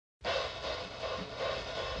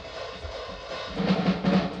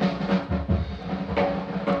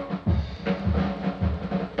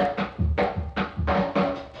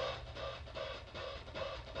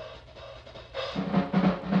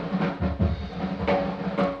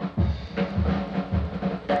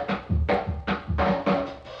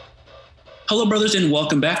Hello, brothers, and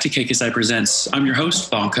welcome back to KKSI Presents. I'm your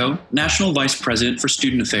host, Bonko, National Vice President for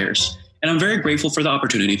Student Affairs, and I'm very grateful for the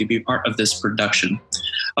opportunity to be part of this production.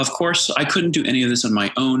 Of course, I couldn't do any of this on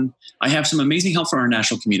my own. I have some amazing help from our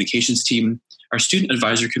National Communications team, our Student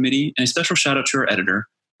Advisory Committee, and a special shout out to our editor,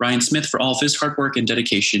 Ryan Smith, for all of his hard work and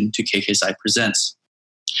dedication to KKSI Presents.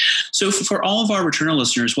 So for all of our returning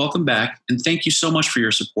listeners, welcome back, and thank you so much for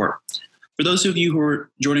your support. For those of you who are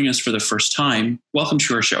joining us for the first time, welcome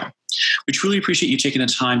to our show. We truly appreciate you taking the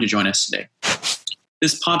time to join us today.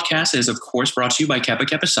 This podcast is, of course, brought to you by Kappa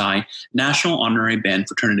Kappa Psi, National Honorary Band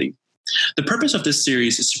Fraternity. The purpose of this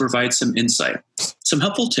series is to provide some insight, some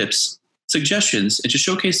helpful tips, suggestions, and to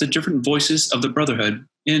showcase the different voices of the Brotherhood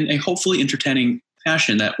in a hopefully entertaining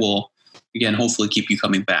fashion that will, again, hopefully keep you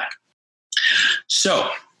coming back. So,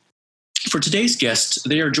 for today's guests,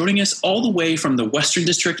 they are joining us all the way from the Western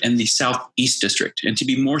District and the Southeast District, and to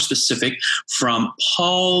be more specific, from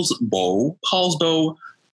Paulsbo,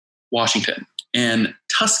 Washington, and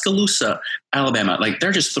Tuscaloosa, Alabama. Like,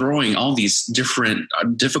 they're just throwing all these different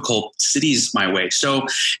difficult cities my way. So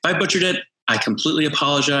if I butchered it, I completely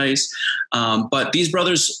apologize. But these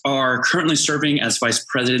brothers are currently serving as vice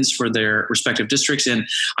presidents for their respective districts, and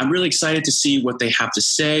I'm really excited to see what they have to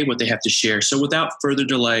say, what they have to share. So without further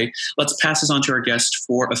delay, let's pass this on to our guest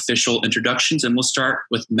for official introductions, and we'll start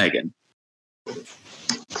with Megan.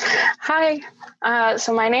 Hi,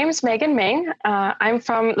 so my name is Megan Ming. I'm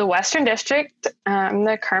from the Western District. I'm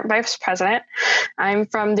the current vice president. I'm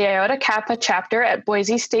from the Iota Kappa chapter at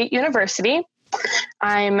Boise State University.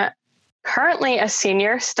 I'm currently a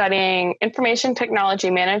senior studying information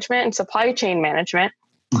technology management and supply chain management.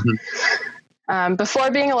 Mm-hmm.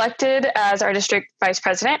 Before being elected as our district vice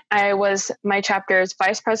president, I was my chapter's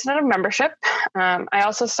vice president of membership. I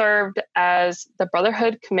also served as the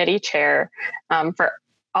Brotherhood committee chair for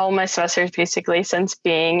all my semesters, basically, since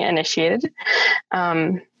being initiated.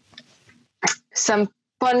 Some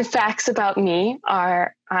fun facts about me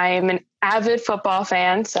are I'm an avid football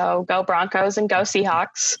fan, so go Broncos and go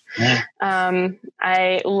Seahawks. Yeah.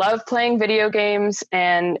 I love playing video games,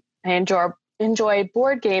 and I enjoy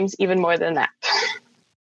board games even more than that.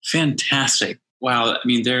 Fantastic. Wow. I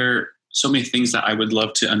mean, there are so many things that I would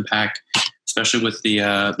love to unpack, especially with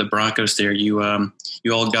the Broncos there. You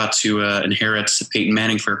all got to inherit Peyton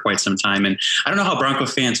Manning for quite some time. And I don't know how Bronco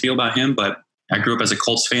fans feel about him, but I grew up as a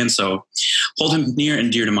Colts fan, so hold him near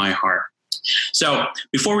and dear to my heart. So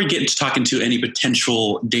before we get into talking to any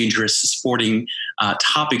potential dangerous sporting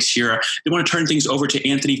topics here, I want to turn things over to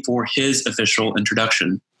Anthony for his official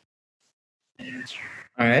introduction.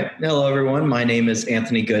 All right. Hello, everyone. My name is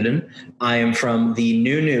Anthony Gooden. I am from the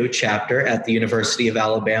new chapter at the University of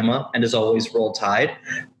Alabama, and as always, Roll Tide.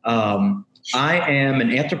 I am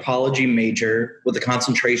an anthropology major with a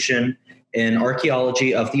concentration in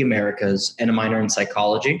archaeology of the Americas and a minor in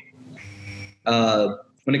psychology.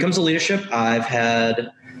 When it comes to leadership, I've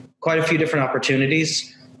had quite a few different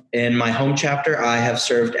opportunities. In my home chapter, I have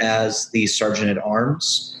served as the Sergeant at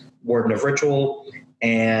Arms, Warden of Ritual,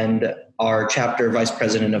 and our chapter vice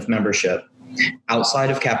president of membership.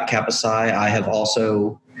 Outside of Kappa Kappa Psi, I have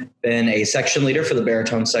also been a section leader for the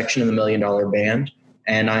baritone section in the $1 Million Band,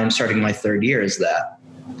 and I am starting my third year as that.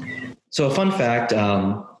 So a fun fact,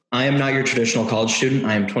 I am not your traditional college student.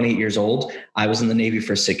 I am 28 years old. I was in the Navy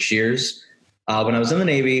for 6 years. When I was in the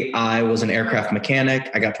Navy, I was an aircraft mechanic.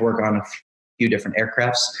 I got to work on a few different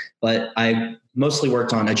aircrafts, but I mostly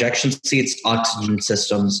worked on ejection seats, oxygen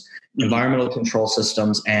systems, environmental control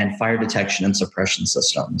systems, and fire detection and suppression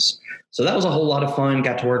systems. So that was a whole lot of fun.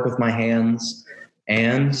 Got to work with my hands,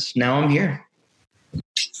 and now I'm here.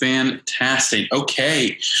 Fantastic.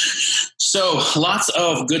 Okay. So lots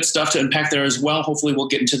of good stuff to unpack there as well. Hopefully we'll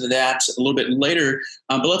get into that a little bit later.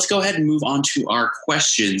 But let's go ahead and move on to our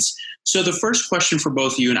questions. So the first question for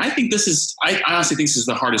both of you, and I honestly think this is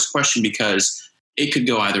the hardest question because it could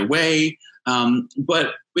go either way.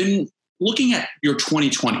 But when looking at your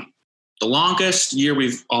 2020, the longest year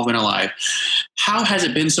we've all been alive, how has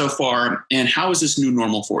it been so far, and how is this new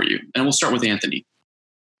normal for you? And we'll start with Anthony.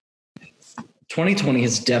 2020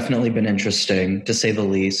 has definitely been interesting, to say the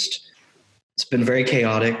least. It's been very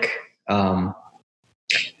chaotic.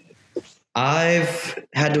 I've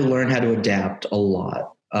had to learn how to adapt a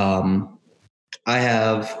lot. I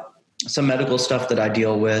have some medical stuff that I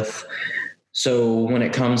deal with. So when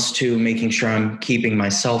it comes to making sure I'm keeping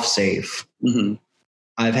myself safe,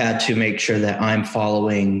 I've had to make sure that I'm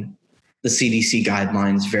following the CDC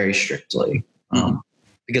guidelines very strictly,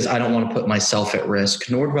 because I don't want to put myself at risk,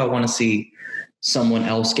 nor do I want to see someone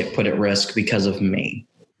else get put at risk because of me.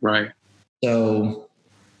 Right. So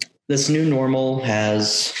this new normal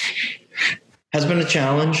has been a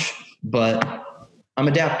challenge, but I'm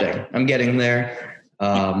adapting. I'm getting there.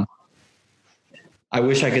 I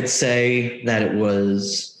wish I could say that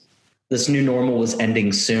this new normal was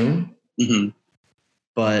ending soon. Mm-hmm.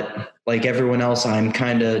 But like everyone else, I'm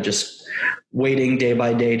kind of just waiting day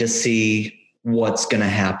by day to see what's going to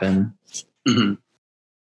happen. Mm-hmm.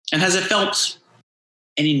 And has it felt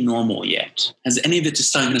any normal yet? Has any of it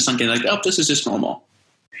just sunk in like, oh, this is just normal?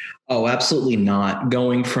 Oh, absolutely not.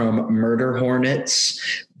 Going from murder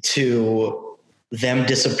hornets to them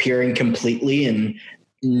disappearing completely and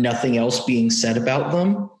nothing else being said about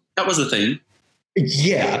them. That was the thing.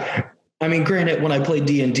 Yeah. I mean, granted, when I play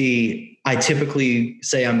D&D, I typically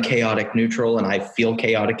say I'm chaotic neutral and I feel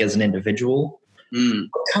chaotic as an individual.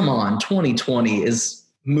 But come on, 2020 is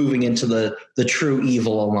moving into the true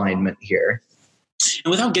evil alignment here.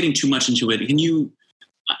 And without getting too much into it,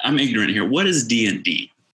 I'm ignorant here. What is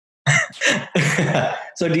D&D?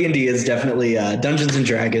 So D&D is definitely Dungeons and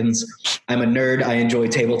Dragons. I'm a nerd. I enjoy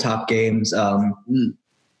tabletop games.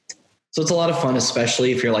 So it's a lot of fun,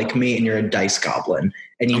 especially if you're like me and you're a dice goblin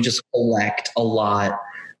and you just collect a lot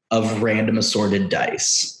of random assorted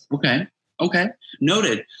dice. Okay.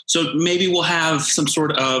 Noted. So maybe we'll have some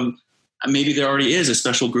sort of, maybe there already is a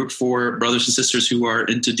special group for brothers and sisters who are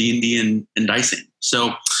into D&D and dicing.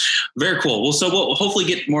 So very cool. Well, so we'll hopefully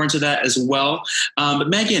get more into that as well. But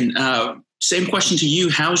Megan, same question to you.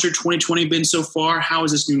 How's your 2020 been so far? How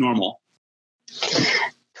is this new normal?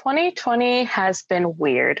 2020 has been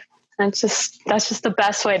weird. That's just the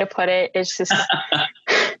best way to put it. It's just,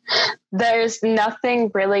 there's nothing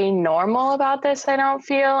really normal about this, I don't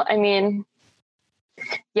feel. I mean,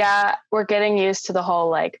 yeah, we're getting used to the whole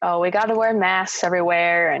like, oh, we got to wear masks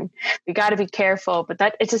everywhere and we got to be careful,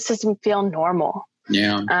 but it just doesn't feel normal.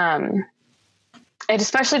 Yeah. It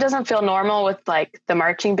especially doesn't feel normal with like the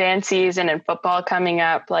marching band season and football coming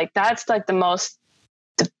up. Like that's like the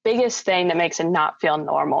biggest thing that makes it not feel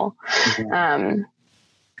normal. Mm-hmm.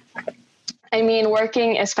 I mean,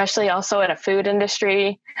 working, especially also in a food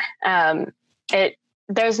industry,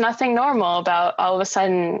 there's nothing normal about all of a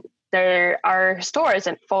sudden our store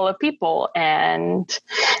isn't full of people and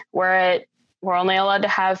we're only allowed to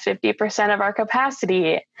have 50% of our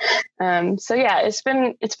capacity. So yeah, it's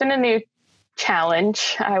been a new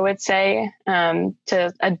challenge, I would say,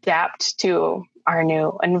 to adapt to our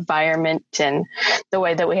new environment and the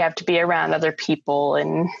way that we have to be around other people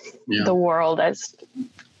and the world as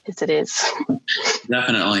it is.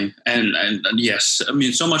 Definitely. And yes, I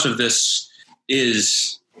mean, so much of this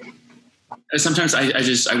is, sometimes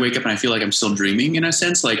I wake up and I feel like I'm still dreaming in a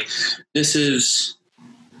sense. Like this is,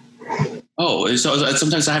 so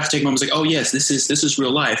sometimes I have to take moments like, oh yes, this is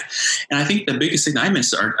real life. And I think the biggest thing I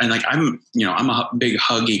miss I'm a big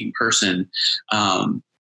hugging person.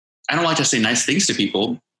 I don't like to say nice things to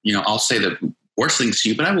people. I'll say the worst things to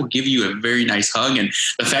you, but I will give you a very nice hug. And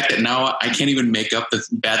the fact that now I can't even make up the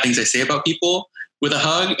bad things I say about people with a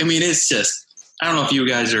hug. I mean, it's just, I don't know if you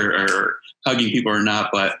guys are hugging people or not,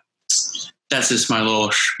 but that's just my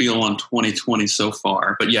little spiel on 2020 so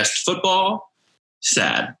far. But yes, football,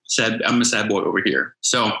 sad. I'm a sad boy over here.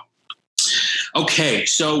 So, okay.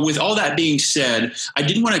 So with all that being said, I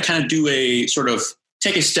did want to kind of do a sort of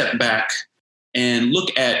take a step back and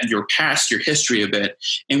look at your past, your history a bit,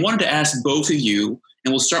 and wanted to ask both of you,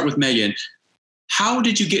 and we'll start with Megan, how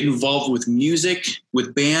did you get involved with music,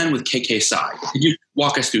 with band, with KK Psi? Could you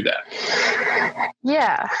walk us through that?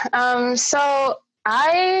 Yeah. So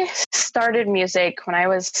I started music when I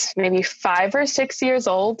was maybe 5 or 6 years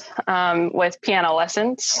old, with piano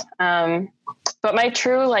lessons. But my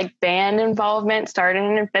true band involvement started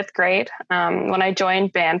in 5th grade, when I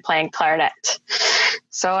joined band playing clarinet.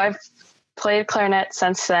 So I've played clarinet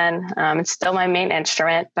since then. It's still my main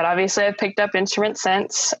instrument, but obviously I've picked up instruments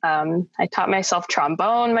since. I taught myself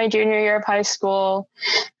trombone my junior year of high school.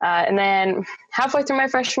 And then halfway through my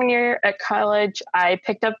freshman year at college, I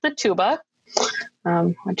picked up the tuba,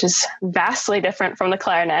 which is vastly different from the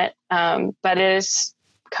clarinet. But it has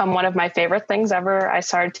become one of my favorite things ever. I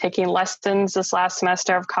started taking lessons this last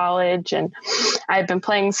semester of college, and I've been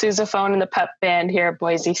playing sousaphone in the pep band here at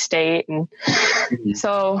Boise State. And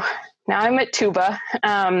so now I'm at tuba.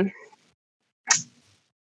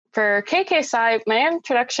 For KK Psi, my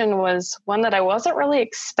introduction was one that I wasn't really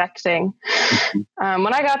expecting.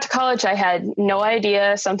 When I got to college, I had no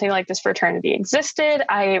idea something like this fraternity existed.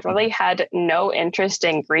 I really had no interest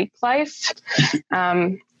in Greek life.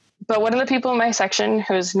 but one of the people in my section,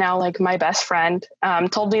 who's now like my best friend,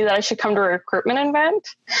 told me that I should come to a recruitment event.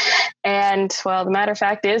 And well, the matter of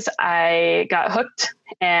fact is I got hooked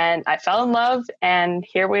and I fell in love, and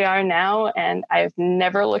here we are now. And I've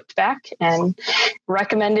never looked back, and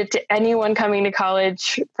recommend it to anyone coming to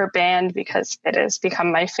college for band, because it has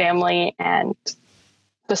become my family. And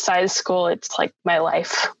besides school, it's like my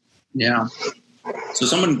life. Yeah. So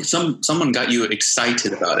someone got you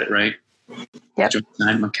excited about it, right? Yep.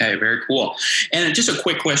 Okay, very cool. And just a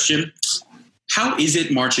quick question. How is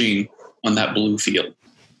it marching on that blue field?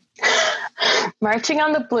 Marching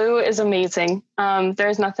on the blue is amazing.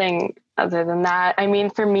 There's nothing other than that. I mean,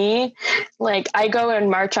 for me, like I go and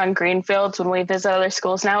march on green fields when we visit other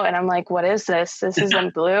schools now, and I'm like, what is this? This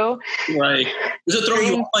isn't blue. Right. Does it throw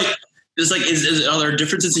you off? Are there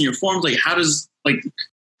differences in your forms? Like, how does, like,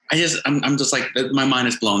 I'm just like, my mind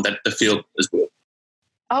is blown that the field is blue.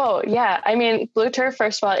 Oh yeah. I mean, blue turf,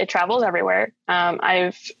 first of all, it travels everywhere.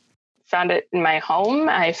 I've found it in my home.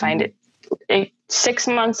 I find it 6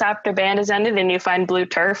 months after band has ended, and you find blue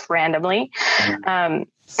turf randomly.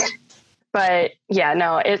 But yeah,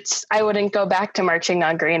 no, I wouldn't go back to marching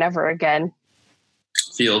on green ever again.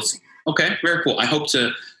 Fields. Okay. Very cool. I hope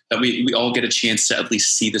that we all get a chance to at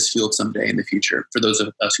least see this field someday in the future, for those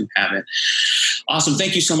of us who haven't. Awesome.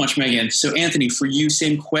 Thank you so much, Megan. So Anthony, for you,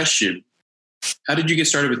 same question. How did you get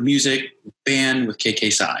started with music, band, with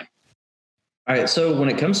KK Psi? All right. So when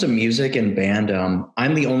it comes to music and band,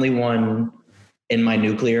 I'm the only one in my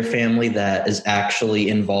nuclear family that is actually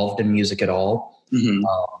involved in music at all. Mm-hmm.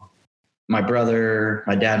 My brother,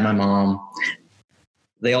 my dad, my mom,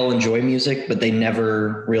 they all enjoy music, but they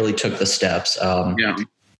never really took the steps.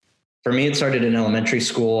 For me, it started in elementary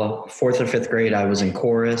school. 4th or 5th grade, I was in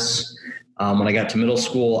chorus. When I got to middle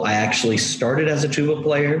school, I actually started as a tuba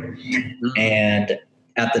player. Mm-hmm. And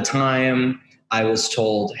at the time, I was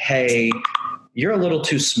told, hey, you're a little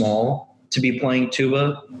too small to be playing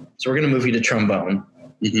tuba, so we're going to move you to trombone.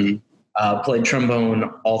 Mm-hmm. Played trombone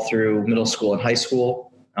all through middle school and high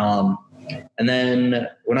school. And then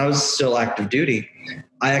when I was still active duty,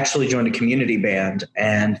 I actually joined a community band,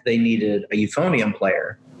 and they needed a euphonium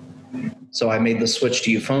player. So I made the switch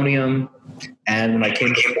to euphonium, and when I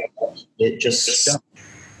came to it just stuck.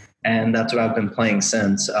 And that's what I've been playing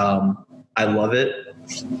since. I love it.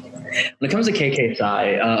 When it comes to KK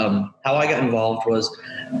Psi, how I got involved was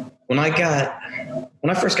when I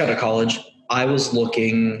first got to college, I was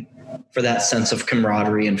looking for that sense of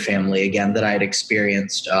camaraderie and family again that I had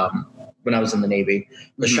experienced when I was in the Navy.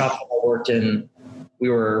 The shop that I worked in, we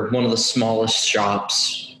were one of the smallest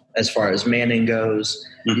shops as far as manning goes.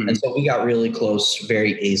 Mm-hmm. And so we got really close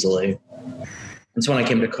very easily. And so when I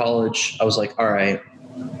came to college, I was like, all right,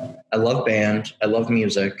 I love band. I love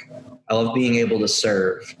music. I love being able to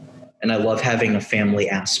serve. And I love having a family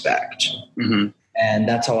aspect. Mm-hmm. And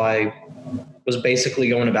that's how I was basically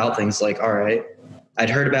going about things. Like, all right, I'd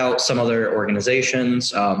heard about some other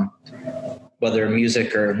organizations, whether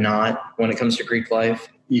music or not, when it comes to Greek life.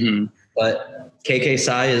 Mm-hmm. But KK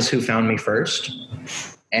Psi is who found me first.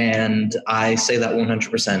 And I say that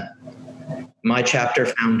 100%. My chapter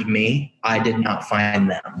found me. I did not find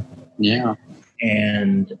them. Yeah.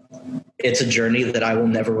 And it's a journey that I will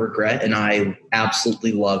never regret, and I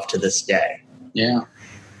absolutely love to this day. Yeah.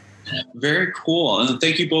 Very cool. And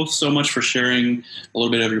thank you both so much for sharing a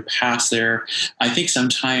little bit of your past there. I think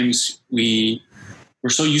sometimes we're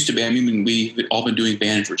so used to band. I mean, we've all been doing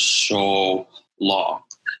band for so long.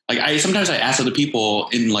 Like sometimes I ask other people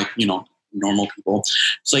in normal people.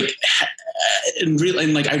 It's like,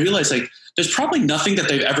 I realize like there's probably nothing that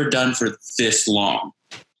they've ever done for this long.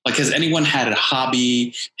 Like, has anyone had a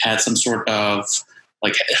hobby, had some sort of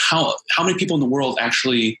like how many people in the world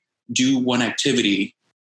actually do one activity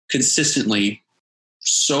consistently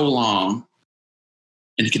so long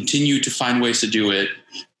and continue to find ways to do it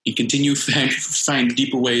and continue to find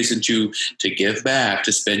deeper ways to give back,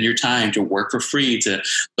 to spend your time, to work for free, to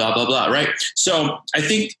blah, blah, blah. Right. So I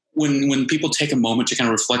think when people take a moment to kind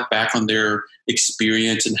of reflect back on their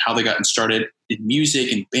experience and how they got started in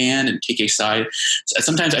music and band and KK Psi,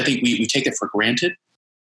 sometimes I think we take it for granted.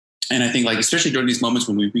 And I think like, especially during these moments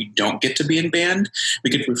when we don't get to be in band, we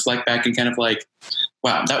could reflect back and kind of like,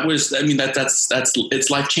 wow, that's it's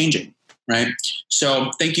life changing. Right.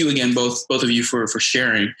 So thank you again, both of you for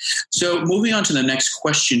sharing. So moving on to the next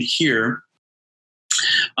question here.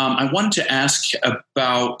 I wanted to ask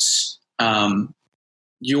about,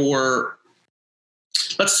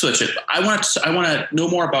 let's switch it. I want to know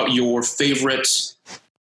more about your favorite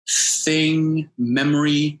thing,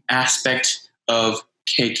 memory aspect of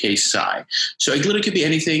KK Psi. So it literally could be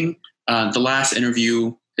anything. The last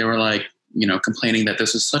interview, they were like, complaining that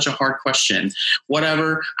this is such a hard question.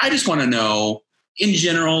 Whatever. I just want to know, in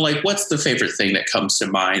general, like, what's the favorite thing that comes to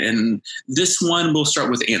mind? And this one, we'll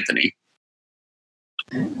start with Anthony.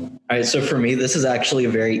 All right. So for me, this is actually a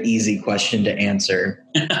very easy question to answer.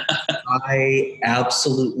 I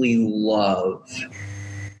absolutely love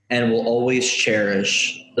and will always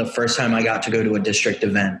cherish the first time I got to go to a district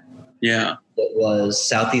event. Yeah. It was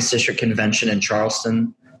Southeast District Convention in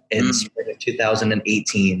Charleston in spring of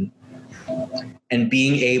 2018. And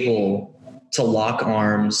being able to lock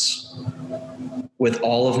arms with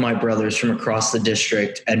all of my brothers from across the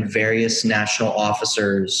district and various national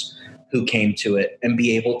officers who came to it and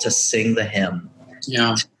be able to sing the hymn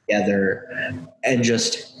together and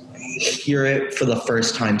just hear it for the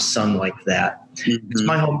first time sung like that. Mm-hmm.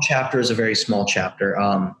 My home chapter is a very small chapter.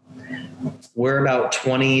 We're about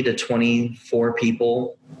 20 to 24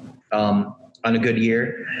 people on a good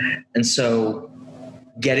year. And so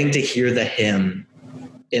getting to hear the hymn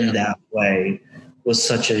in that way was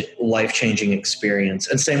such a life-changing experience.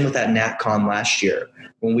 And same with that NatCon last year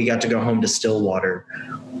when we got to go home to Stillwater.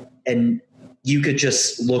 And you could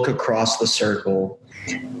just look across the circle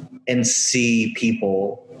and see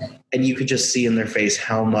people, and you could just see in their face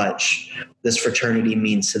how much this fraternity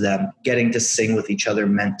means to them. Getting to sing with each other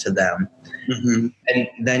meant to them. Mm-hmm. And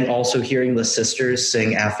then also hearing the sisters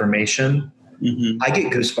sing affirmation. Mm-hmm. I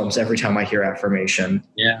get goosebumps every time I hear affirmation.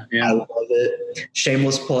 Yeah. I love it.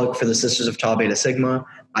 Shameless plug for the Sisters of Tau Beta Sigma.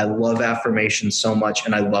 I love affirmation so much,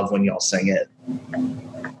 and I love when y'all sing it.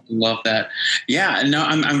 Love that. Yeah, no,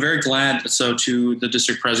 I'm very glad. So to the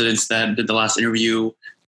district presidents that did the last interview,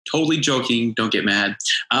 totally joking, don't get mad.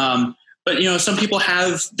 But some people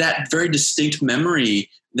have that very distinct memory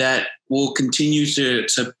that will continue to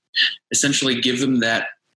essentially give them that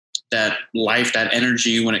life, that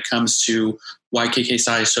energy when it comes to why KK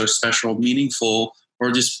Psi is so special, meaningful,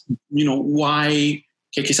 or just, why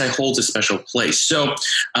KK Psi holds a special place. So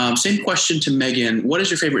same question to Megan. What is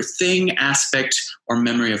your favorite thing, aspect, or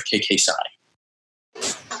memory of KK Psi?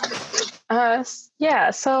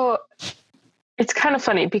 So it's kind of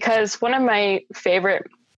funny because one of my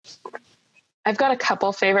I've got a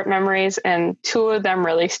couple favorite memories, and two of them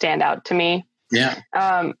really stand out to me. Yeah.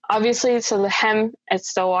 Obviously, so the hymn at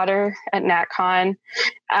Stillwater at NatCon,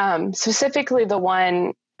 specifically the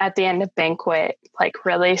one at the end of banquet, like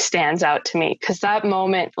really stands out to me because that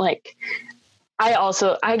moment, like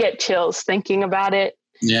I get chills thinking about it.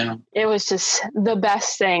 Yeah. It was just the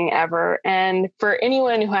best thing ever. And for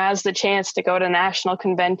anyone who has the chance to go to National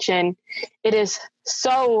Convention, it is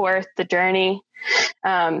so worth the journey.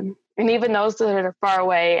 And even those that are far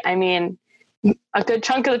away, I mean, a good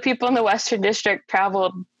chunk of the people in the Western District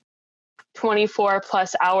traveled 24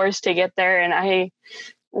 plus hours to get there. And I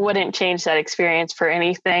wouldn't change that experience for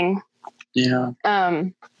anything. Yeah.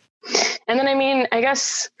 And then, I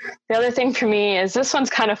guess the other thing for me is this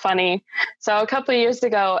one's kind of funny. So a couple of years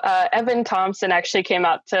ago, Evan Thompson actually came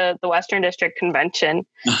out to the Western District Convention.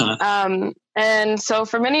 Uh-huh. And so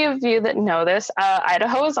for many of you that know this,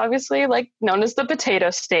 Idaho is obviously known as the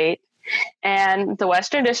potato state. And the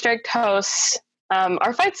Western District hosts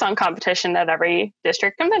our fight song competition at every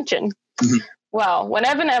district convention. Mm-hmm. Well, when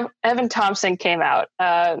Evan Thompson came out,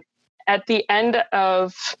 at the end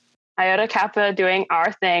of Iota Kappa doing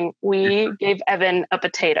our thing, we gave Evan a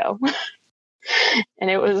potato. And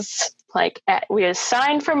it was we had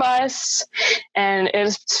signed from us, and it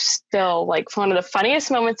was still one of the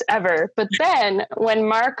funniest moments ever. But then when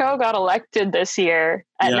Marco got elected this year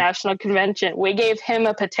at National Convention, we gave him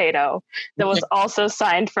a potato that was also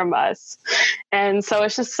signed from us. And so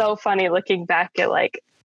it's just so funny looking back at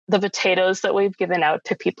the potatoes that we've given out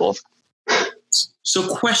to people.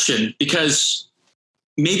 So question, because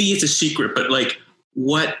maybe it's a secret, but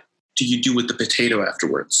what do you do with the potato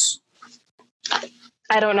afterwards?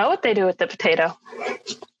 I don't know what they do with the potato.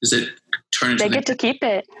 Does it turn into... They get to keep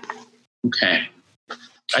it. Okay.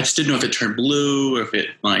 I just didn't know if it turned blue or if it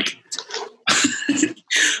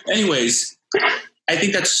Anyways, I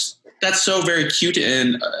think that's so very cute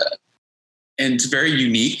and it's very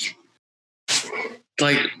unique.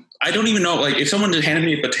 I don't even know, if someone just handed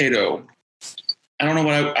me a potato, I don't know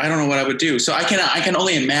what I would do. So I can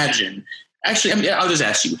only imagine. Actually, I'll just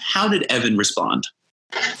ask you, how did Evan respond?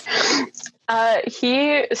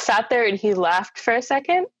 He sat there and he laughed for a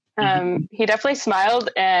second. He definitely smiled,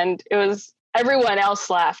 and everyone else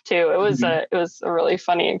laughed too. It was a really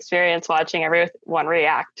funny experience watching everyone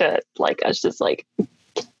react to us just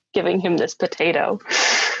giving him this potato.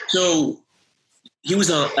 So he was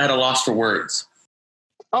at a loss for words.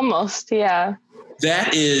 Almost, yeah.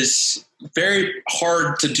 That is very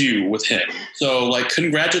hard to do with him. So like,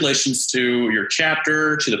 congratulations to your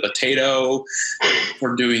chapter, to the Potato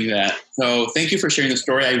for doing that. So thank you for sharing the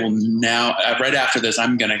story. I will now, right after this,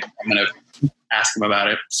 I'm going to ask him about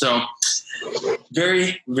it. So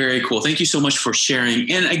very, very cool. Thank you so much for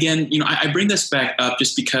sharing. And again, I bring this back up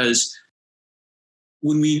just because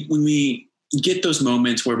when we get those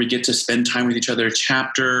moments where we get to spend time with each other,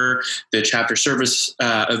 the chapter service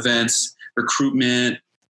events, recruitment,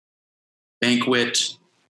 banquet,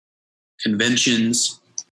 conventions,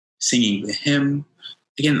 singing the hymn.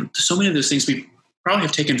 Again, so many of those things we probably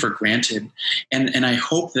have taken for granted. And I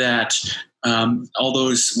hope that all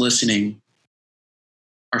those listening,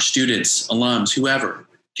 our students, alums, whoever,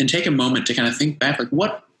 can take a moment to kind of think back, like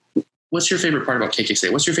what's your favorite part about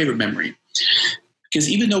KKSA? What's your favorite memory? Because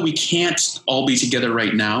even though we can't all be together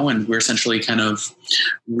right now, and we're essentially kind of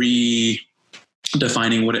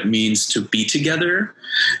redefining what it means to be together,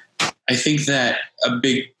 I think that a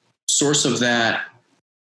big source of that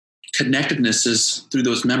connectedness is through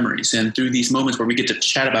those memories and through these moments where we get to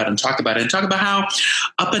chat about it and talk about how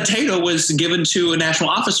a potato was given to a national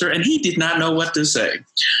officer and he did not know what to say,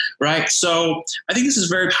 right? So I think this is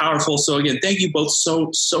very powerful. So again, thank you both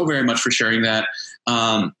so very much for sharing that.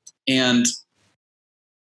 And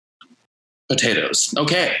potatoes.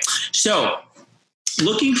 Okay, so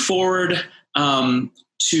looking forward to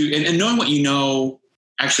and knowing what you know.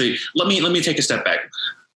 Actually, let me take a step back.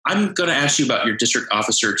 I'm going to ask you about your district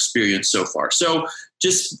officer experience so far. So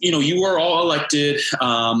just, you were all elected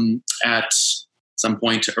at some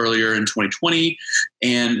point earlier in 2020,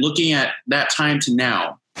 and looking at that time to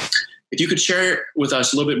now, if you could share with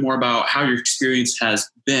us a little bit more about how your experience has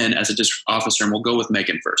been as a district officer, and we'll go with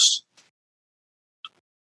Megan first.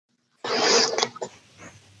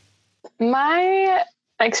 My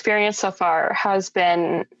experience so far has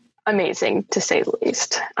been amazing, to say the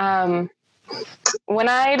least. When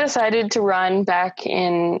I decided to run back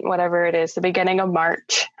in whatever it is, the beginning of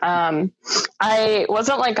March, I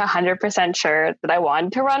wasn't like 100% sure that I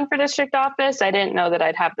wanted to run for district office. I didn't know that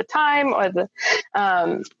I'd have the time or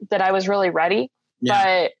that I was really ready.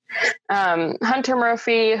 Yeah. But Hunter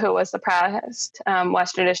Murphy, who was the past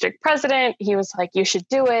Western District president, he was like, you should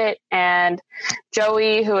do it. And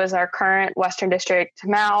Joey, who is our current Western District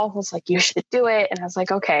Mal, was like, you should do it. And I was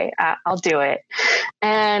like, okay, I'll do it.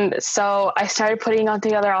 And so I started putting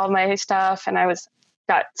together all of my stuff, and I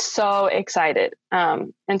got so excited.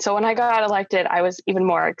 And so when I got elected, I was even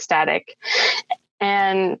more ecstatic.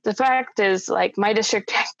 And the fact is, like, my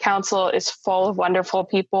district council is full of wonderful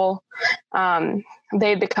people.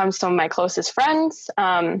 They've become some of my closest friends.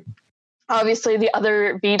 Obviously, the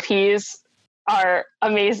other VPs are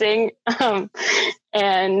amazing.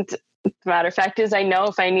 And the matter of fact is, I know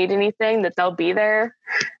if I need anything that they'll be there.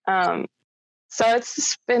 So it's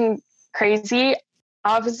just been crazy.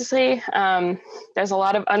 Obviously, there's a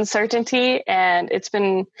lot of uncertainty, and it's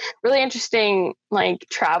been really interesting, like,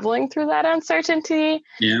 traveling through that uncertainty.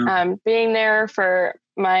 Yeah. Being there for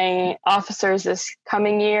my officers this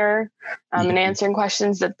coming year, and answering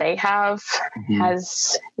questions that they have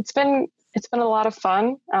it's been a lot of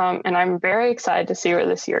fun, and I'm very excited to see where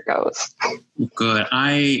this year goes. Good.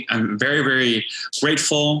 I'm very, very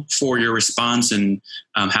grateful for your response, and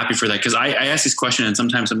I'm happy for that, because I ask this question, and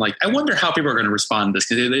sometimes I'm like, I wonder how people are going to respond to this,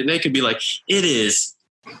 because they could be like, it is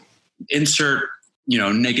insert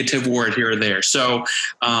negative word here or there. So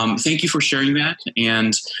thank you for sharing that.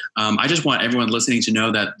 And I just want everyone listening to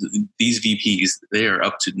know that these VPs, they are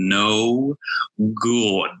up to no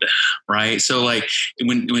good, right? So like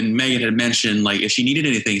when Megan had mentioned, like, if she needed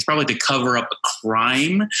anything, it's probably to cover up a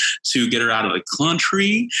crime to get her out of the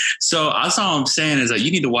country. So that's all I'm saying is that you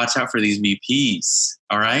need to watch out for these VPs.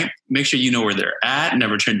 All right. Make sure you know where they're at.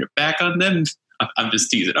 Never turn your back on them. I'm just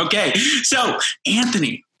teasing. Okay. So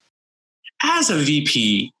Anthony, as a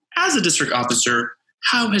VP, as a district officer,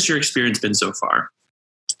 how has your experience been so far?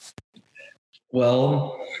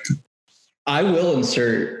 Well, I will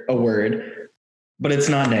insert a word, but it's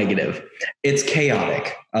not negative. It's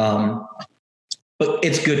chaotic, but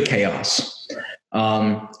it's good chaos.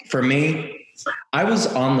 For me, I was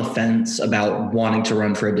on the fence about wanting to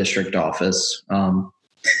run for a district office.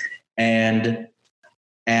 And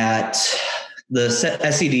at the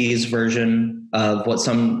SED's version of what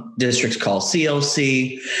some districts call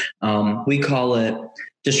CLC, we call it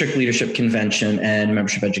District Leadership Convention and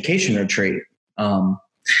Membership Education Retreat. I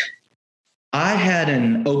had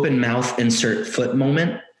an open mouth insert foot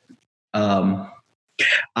moment.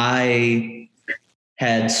 I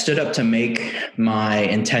had stood up to make my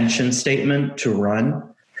intention statement to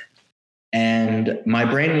run, and my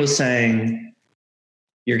brain was saying,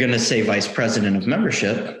 you're going to say vice president of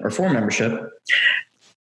membership or for membership.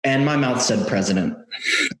 And my mouth said president.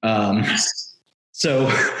 So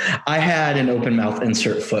I had an open mouth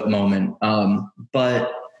insert foot moment.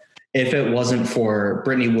 But if it wasn't for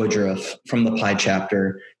Brittany Woodruff from the Pi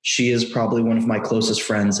chapter, she is probably one of my closest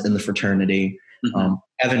friends in the fraternity. Mm-hmm.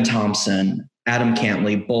 Evan Thompson, Adam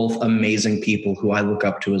Cantley, both amazing people who I look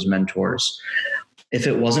up to as mentors. If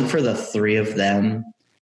it wasn't for the three of them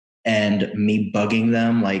and me bugging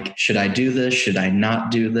them, like, should I do this? Should I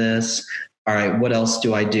not do this? All right, what else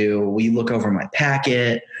do I do? We look over my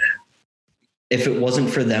packet. If it wasn't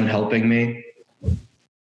for them helping me,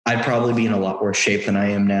 I'd probably be in a lot worse shape than I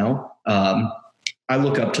am now. I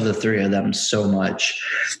look up to the three of them so much.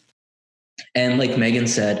 And like Megan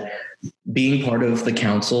said, being part of the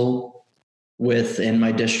council within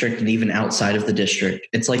my district and even outside of the district,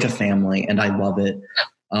 it's like a family and I love it.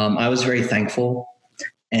 I was very thankful.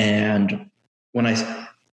 And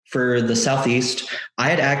for the Southeast, I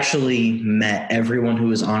had actually met everyone who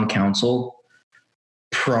was on council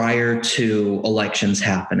prior to elections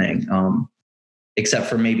happening, except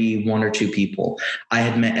for maybe one or two people. I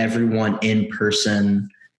had met everyone in person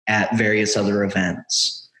at various other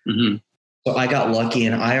events. Mm-hmm. So I got lucky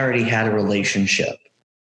and I already had a relationship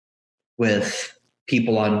with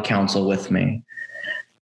people on council with me.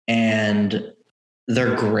 And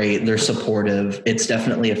they're great. They're supportive. It's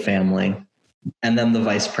definitely a family. And then the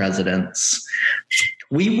vice presidents.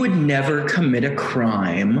 We would never commit a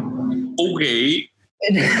crime. Okay.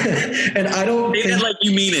 And I don't say that like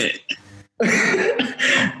you mean it.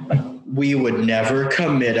 We would never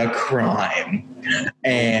commit a crime.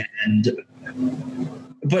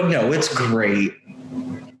 But no, it's great.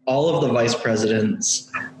 All of the vice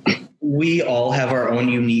presidents, we all have our own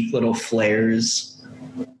unique little flares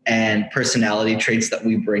and personality traits that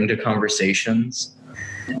we bring to conversations.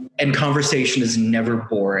 And conversation is never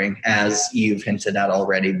boring, as you've hinted at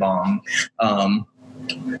already, Bong.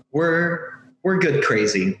 We're good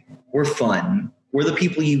crazy. We're fun. We're the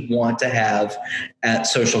people you want to have at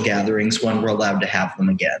social gatherings when we're allowed to have them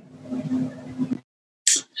again.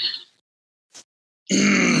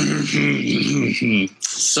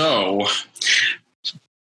 So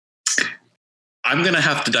I'm going to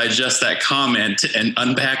have to digest that comment and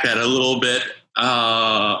unpack that a little bit.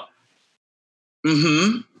 A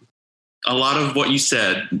lot of what you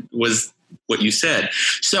said was what you said.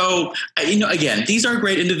 So, again, these are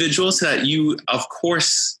great individuals that you, of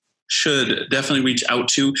course, should definitely reach out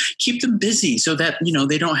to. Keep them busy so that,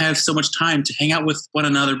 they don't have so much time to hang out with one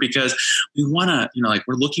another, because we want to,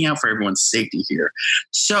 we're looking out for everyone's safety here.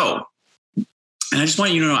 So, and I just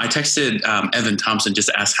want you to know, I texted Evan Thompson just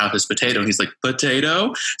to ask how his potato. He's like,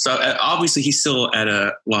 potato? So obviously he's still at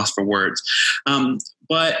a loss for words.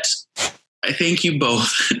 But I thank you both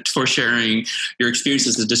for sharing your experience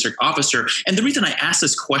as a district officer. And the reason I asked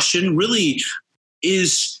this question really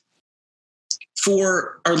is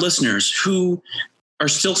for our listeners who are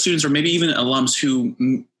still students or maybe even alums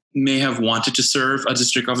who may have wanted to serve a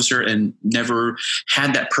district officer and never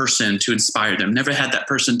had that person to inspire them, never had that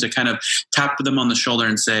person to kind of tap them on the shoulder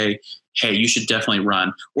and say, hey, you should definitely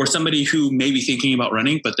run. Or somebody who may be thinking about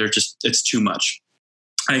running, but it's too much.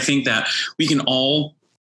 I think that we can all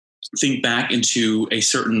think back into a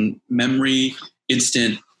certain memory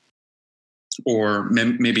instant or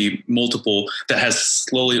maybe multiple that has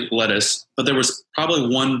slowly led us. But there was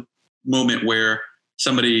probably one moment where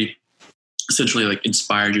somebody essentially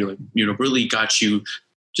inspired you, really got you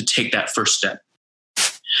to take that first step.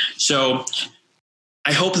 So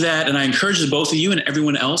I hope that, and I encourage both of you and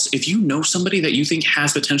everyone else, if you know somebody that you think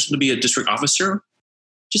has potential to be a district officer,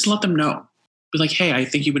 just let them know. Be like, hey, I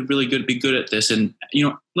think you would really be good at this. And,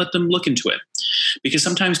 let them look into it, because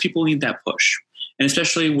sometimes people need that push. And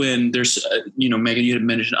especially when there's, Megan, you had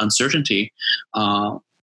mentioned uncertainty.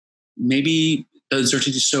 Maybe the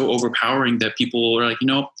uncertainty is so overpowering that people are like,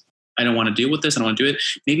 I don't want to deal with this. I don't want to do it.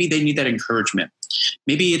 Maybe they need that encouragement.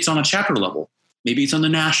 Maybe it's on a chapter level. Maybe it's on the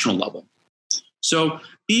national level. So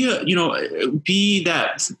be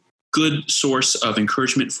that good source of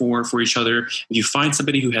encouragement for each other. If you find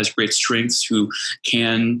somebody who has great strengths, who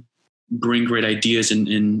can bring great ideas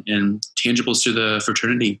and tangibles to the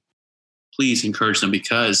fraternity, please encourage them,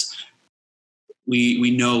 because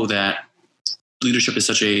we know that leadership is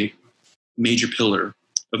such a major pillar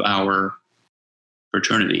of our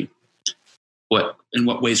fraternity. In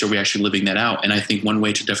what ways are we actually living that out? And I think one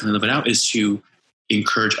way to definitely live it out is to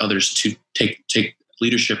encourage others to take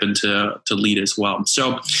leadership and to lead as well.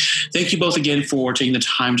 So thank you both again for taking the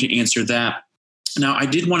time to answer that. Now, I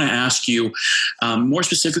did want to ask you more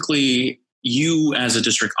specifically, you as a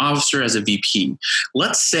district officer, as a VP,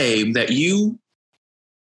 let's say that you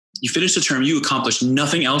You finished the term, you accomplished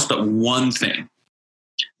nothing else but one thing.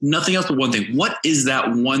 Nothing else but one thing. What is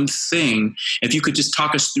that one thing? If you could just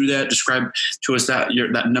talk us through that, describe to us that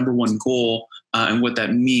number one goal and what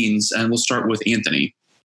that means. And we'll start with Anthony.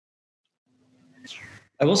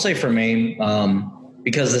 I will say for me,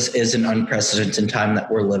 because this is an unprecedented time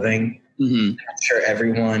that we're living, I'm sure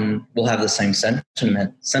everyone will have the same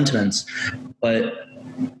sentiments, but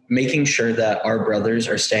making sure that our brothers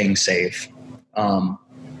are staying safe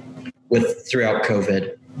throughout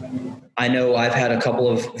COVID. I know I've had a couple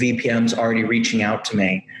of VPMs already reaching out to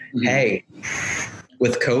me. Hey,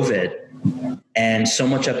 with COVID and so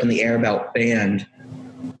much up in the air about band,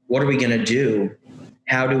 what are we going to do?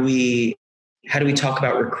 How do we talk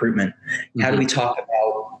about recruitment? How do we talk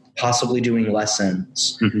about possibly doing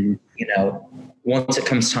lessons? You know, once it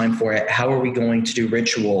comes time for it, how are we going to do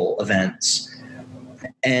ritual events?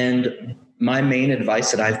 And my main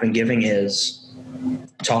advice that I've been giving is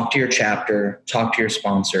talk to your chapter, talk to your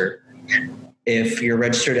sponsor. If you're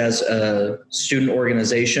registered as a student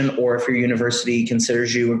organization or if your university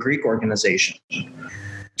considers you a Greek organization,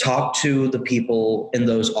 talk to the people in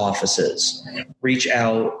those offices. Reach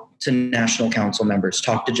out to national council members.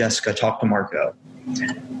 Talk to Jessica. Talk to Marco.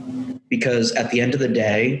 Because at the end of the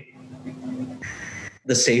day,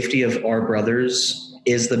 the safety of our brothers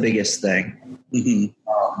is the biggest thing.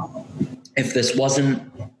 If this wasn't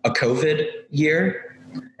a COVID year,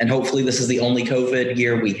 and hopefully this is the only COVID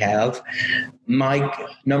year we have, my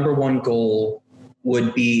number one goal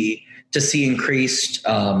would be to see increased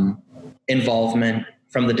involvement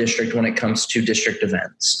from the district when it comes to district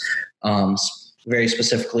events. Very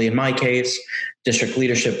specifically, in my case, district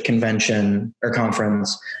leadership convention or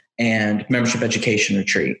conference and membership education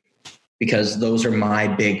retreat, because those are my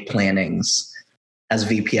big plannings as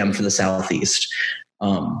VPM for the Southeast.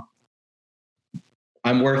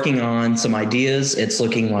 I'm working on some ideas. It's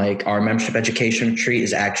looking like our membership education retreat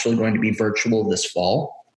is actually going to be virtual this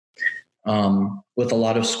fall, with a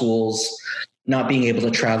lot of schools not being able to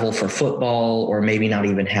travel for football or maybe not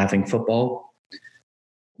even having football.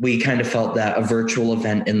 We kind of felt that a virtual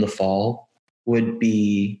event in the fall would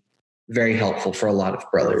be very helpful for a lot of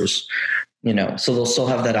brothers, you know, so they'll still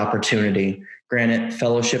have that opportunity. Granted,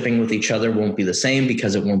 fellowshipping with each other won't be the same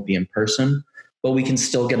because it won't be in person, but we can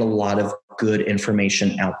still get a lot of good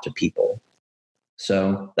information out to people.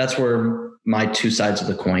 So that's where my two sides of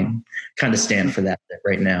the coin kind of stand for that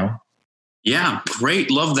right now. Yeah, great.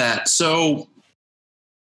 Love that. So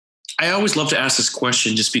I always love to ask this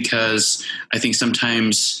question just because I think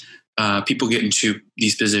sometimes people get into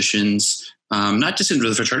these positions, not just into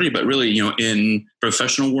the fraternity, but really, you know, in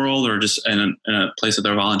professional world or just in a place that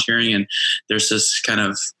they're volunteering. And there's this kind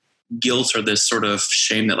of guilt or this sort of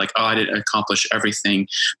shame that like, oh, I didn't accomplish everything.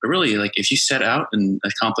 But really, like if you set out and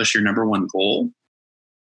accomplish your number one goal,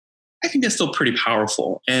 I think that's still pretty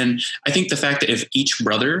powerful. And I think the fact that if each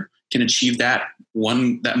brother can achieve that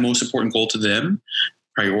most important goal to them,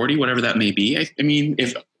 priority, whatever that may be, I mean,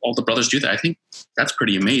 if all the brothers do that, I think that's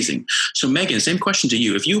pretty amazing. So Megan, same question to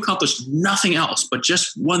you. If you accomplished nothing else but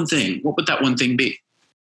just one thing, what would that one thing be?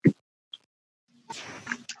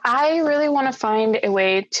 I really want to find a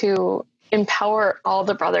way to empower all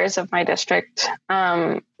the brothers of my district,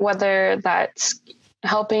 whether that's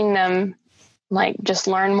helping them like just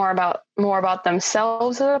learn more about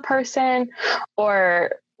themselves as a person,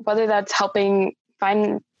 or whether that's helping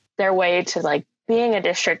find their way to like being a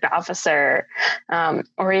district officer,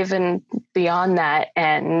 or even beyond that,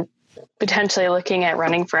 and potentially looking at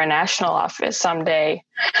running for a national office someday,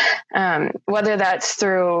 whether that's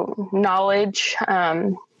through knowledge.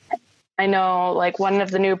 I know like one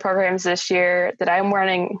of the new programs this year that I'm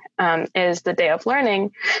running is the Day of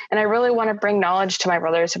Learning. And I really want to bring knowledge to my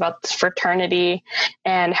brothers about this fraternity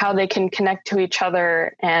and how they can connect to each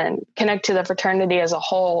other and connect to the fraternity as a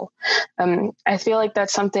whole. I feel like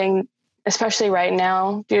that's something, especially right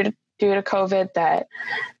now due to COVID, that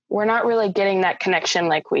we're not really getting that connection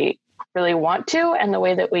like we really want to and the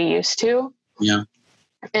way that we used to. Yeah.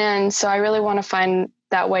 And so I really want to find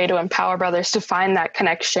that way to empower brothers to find that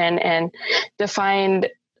connection and to find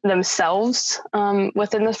themselves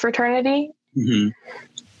within this fraternity.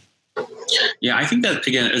 Mm-hmm. Yeah, I think that,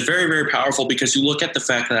 again, is very, very powerful because you look at the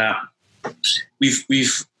fact that we've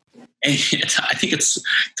and I think it's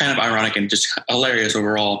kind of ironic and just hilarious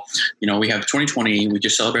overall. You know, we have 2020, we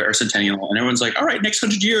just celebrate our centennial, and everyone's like, all right, next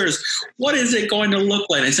 100 years, what is it going to look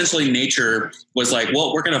like? And essentially, nature was like,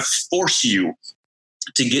 well, we're going to force you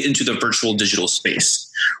to get into the virtual digital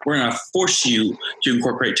space. We're going to force you to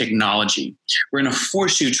incorporate technology. We're going to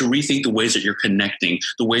force you to rethink the ways that you're connecting,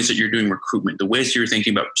 the ways that you're doing recruitment, the ways that you're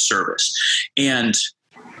thinking about service. And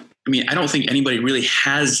I don't think anybody really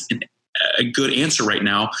has a good answer right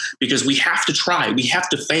now, because we have to try, we have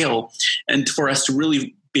to fail, and for us to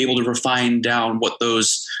really be able to refine down what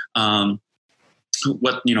those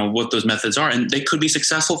what those methods are. And they could be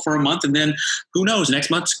successful for a month, and then who knows,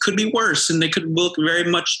 next month could be worse, and they could look very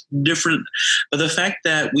much different. But the fact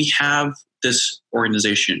that we have this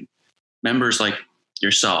organization, members like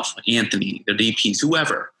yourself, like Anthony, the DPs,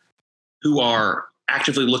 whoever, who are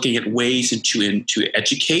actively looking at ways to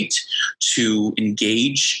educate, to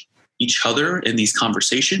engage each other in these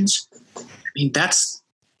conversations. That's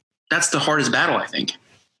the hardest battle, I think,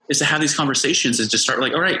 is to have these conversations, is to start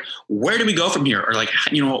like, all right, where do we go from here? Or like,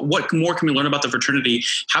 what more can we learn about the fraternity?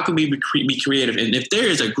 How can we be creative? And if there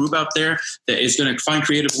is a group out there that is going to find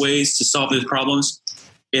creative ways to solve these problems,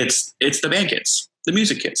 it's the band kids, the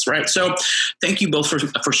music kids, right? So thank you both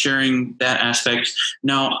for sharing that aspect.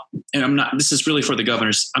 Now, and this is really for the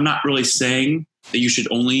governors. I'm not really saying that you should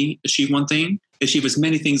only achieve one thing, achieve as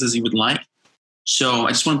many things as you would like. So I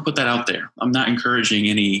just want to put that out there. I'm not encouraging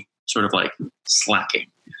any sort of like slacking.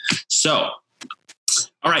 So,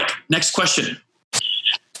 all right, next question.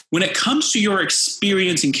 When it comes to your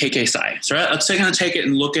experience in KK Psi, let's kind of take it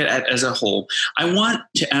and look at it as a whole. I want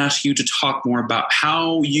to ask you to talk more about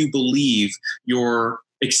how you believe your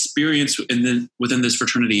experience within this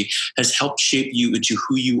fraternity has helped shape you into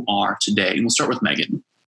who you are today. And we'll start with Megan.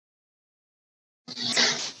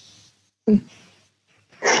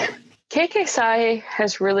 KK Psi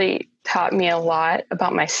has really taught me a lot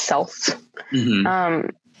about myself. Mm-hmm.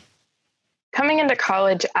 Coming into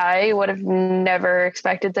college, I would have never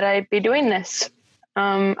expected that I'd be doing this.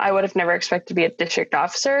 I would have never expected to be a district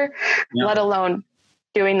officer, let alone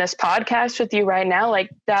doing this podcast with you right now. Like,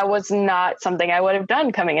 that was not something I would have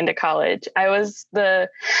done coming into college. I was the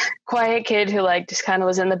quiet kid who like just kind of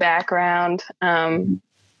was in the background.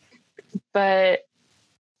 But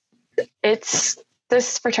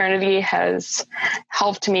this fraternity has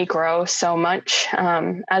helped me grow so much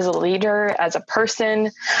as a leader, as a person.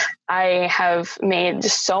 I have made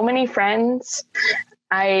so many friends.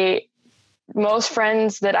 Most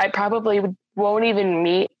friends that I probably won't even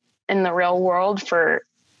meet in the real world for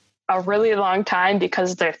a really long time,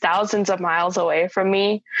 because they're thousands of miles away from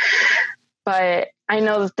me. But I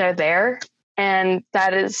know that they're there. And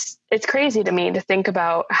it's crazy to me to think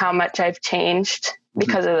about how much I've changed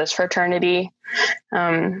because of this fraternity.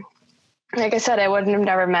 Like I said, I wouldn't have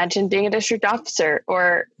never imagined being a district officer,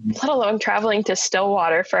 or let alone traveling to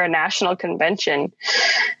Stillwater for a national convention.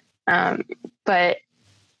 But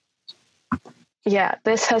yeah,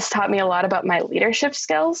 this has taught me a lot about my leadership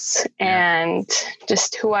skills and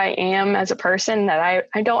just who I am as a person, that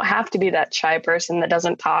I don't have to be that shy person that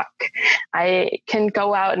doesn't talk. I can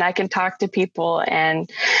go out and I can talk to people, and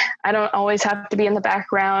I don't always have to be in the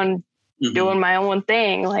background doing my own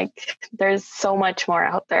thing. Like, there's so much more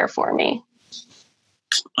out there for me.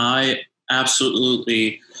 I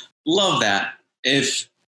absolutely love that. If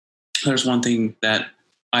there's one thing that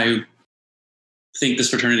I think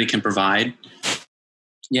this fraternity can provide,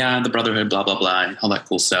 the brotherhood, blah, blah, blah, and all that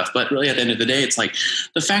cool stuff. But really, at the end of the day, it's like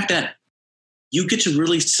the fact that you get to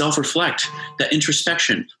really self-reflect, that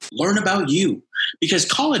introspection, learn about you, because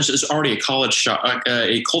college is already a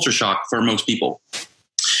culture shock for most people.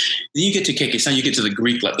 Then you get to KK Psi, you get to the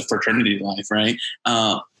Greek life, the fraternity life, right?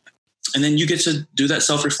 And then you get to do that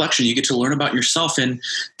self-reflection. You get to learn about yourself. And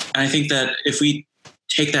I think that if we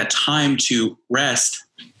take that time to rest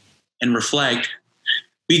and reflect,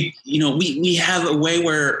 we have a way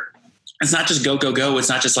where it's not just go, go, go. It's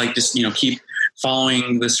not just like keep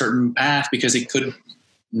following the certain path, because it could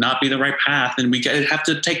not be the right path. And we have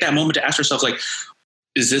to take that moment to ask ourselves, like,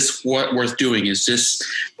 is this what worth doing? Is this,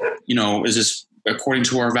 is this according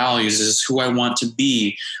to our values? Is this who I want to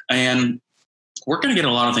be? And we're going to get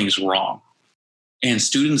a lot of things wrong. And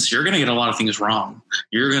students, you're going to get a lot of things wrong.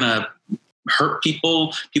 You're going to hurt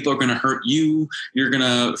people. People are going to hurt you. You're going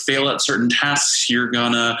to fail at certain tasks. You're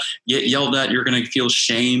going to get yelled at. You're going to feel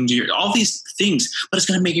shamed. All these things, but it's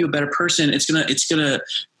going to make you a better person. It's going to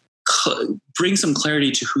bring some clarity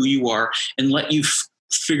to who you are and let you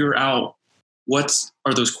figure out what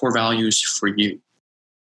are those core values for you.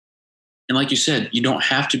 And like you said, you don't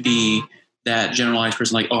have to be that generalized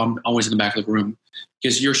person like, oh, I'm always in the back of the room,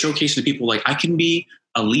 because you're showcasing to people like, I can be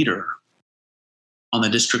a leader on the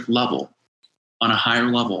district level, on a higher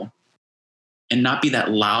level, and not be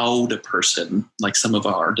that loud person like some of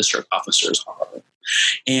our district officers are.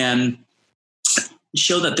 And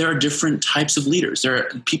show that there are different types of leaders. There are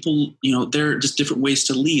people, there are just different ways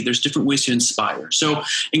to lead. There's different ways to inspire. So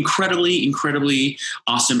incredibly, incredibly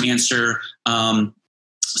awesome answer.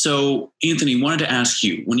 So Anthony, wanted to ask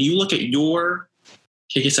you, when you look at your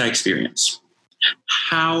KKSI experience,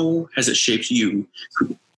 how has it shaped you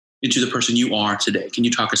into the person you are today? Can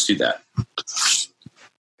you talk us through that?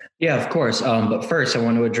 Yeah, of course. But first, I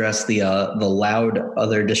want to address the loud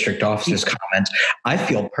other district officers comment. I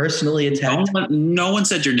feel personally attacked. No one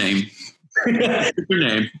said your name. Your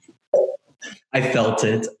name. I felt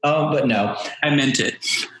it, but no. I meant it.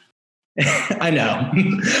 I know.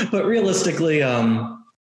 But realistically,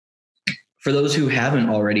 for those who haven't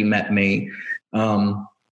already met me, I'm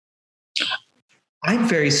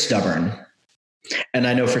very stubborn. And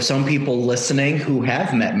I know for some people listening who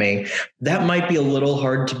have met me, that might be a little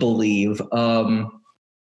hard to believe.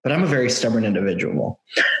 But I'm a very stubborn individual.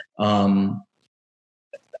 I'm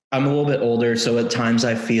a little bit older, so at times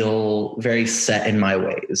I feel very set in my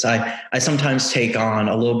ways. I sometimes take on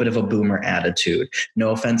a little bit of a boomer attitude. No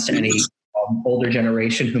offense to any older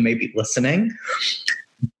generation who may be listening,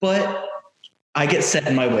 but I get set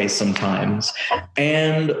in my ways sometimes.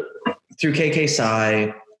 And through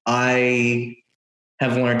KKSI, I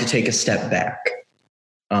have learned to take a step back.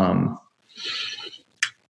 I've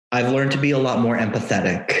learned to be a lot more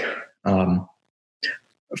empathetic.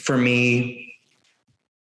 For me,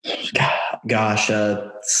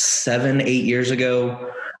 7-8 years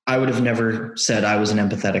ago, I would have never said I was an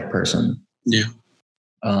empathetic person. Yeah.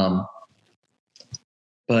 But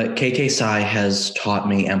KKSI has taught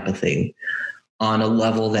me empathy on a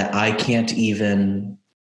level that I can't even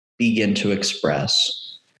begin to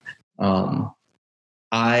express.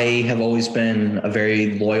 I have always been a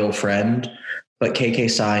very loyal friend, but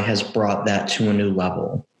KKSI has brought that to a new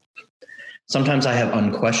level. Sometimes I have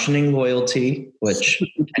unquestioning loyalty, which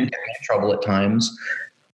can get me in trouble at times,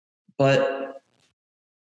 but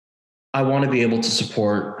I want to be able to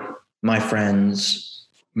support my friends,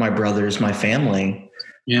 my brothers, my family,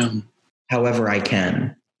 however I can.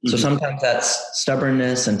 Mm-hmm. So sometimes that's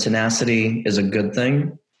stubbornness and tenacity is a good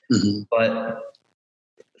thing, but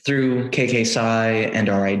through KKSI and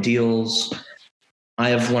our ideals, I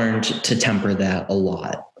have learned to temper that a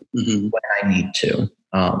lot when I need to,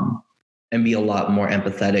 and be a lot more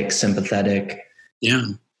empathetic, sympathetic,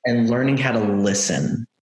 and learning how to listen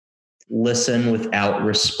without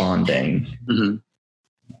responding.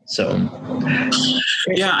 So,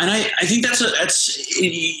 yeah, and I think that's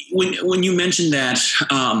when you mentioned that,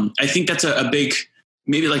 I think that's a big,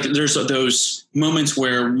 maybe like there's those moments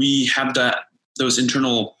where we have those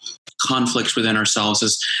internal conflicts within ourselves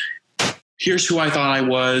as here's who I thought I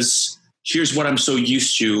was, here's what I'm so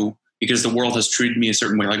used to because the world has treated me a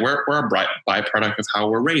certain way. Like we're a byproduct of how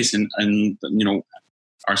we're raised in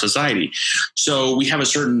our society. So we have a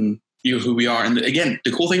certain view of who we are. And again,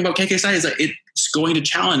 the cool thing about KKSI is that it's going to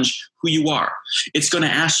challenge who you are. It's going to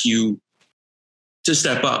ask you to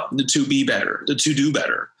step up, to be better, to do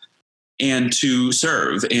better, and to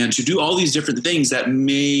serve, and to do all these different things that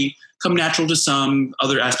may come natural to some,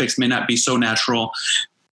 other aspects may not be so natural.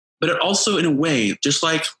 But it also, in a way, just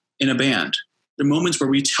like in a band, there are moments where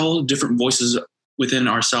we tell different voices within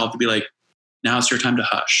ourselves to be like, now it's your time to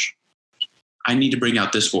hush. I need to bring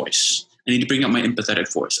out this voice. I need to bring out my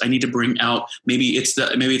empathetic voice. I need to bring out, maybe it's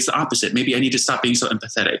the opposite. Maybe I need to stop being so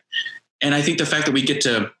empathetic. And I think the fact that we get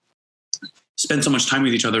to spend so much time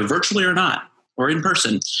with each other, virtually or not, or in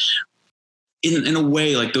person, in a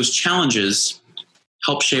way, like those challenges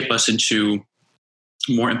help shape us into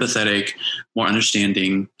more empathetic, more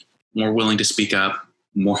understanding, more willing to speak up,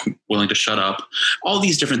 more willing to shut up, all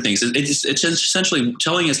these different things. It's essentially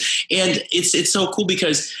telling us, and it's so cool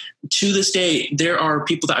because to this day, there are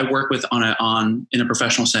people that I work with in a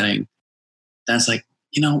professional setting. That's like,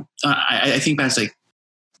 I think that's like,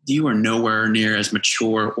 you are nowhere near as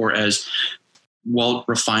mature or as well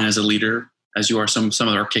refined as a leader as you are some of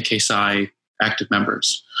our KKSI active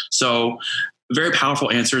members. So very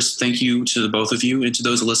powerful answers. Thank you to the both of you and to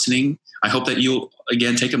those listening. I hope that you'll,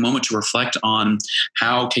 again, take a moment to reflect on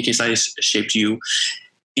how KKSI has shaped you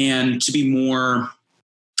and to be more,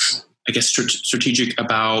 I guess, strategic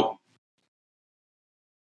about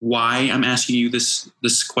why I'm asking you this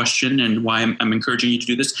question and why I'm encouraging you to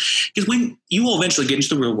do this. Because when you will eventually get into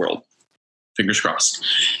the real world, fingers crossed,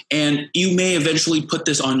 and you may eventually put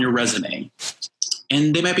this on your resume,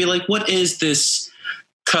 and they might be like, what is this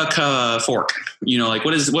fork? Like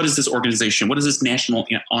what is this organization? What is this national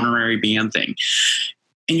honorary band thing?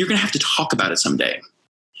 And you're going to have to talk about it someday.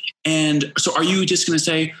 And so are you just going to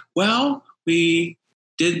say, well, we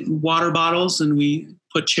did water bottles and we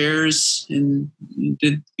put chairs and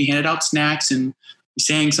we handed out snacks and we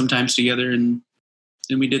sang sometimes together and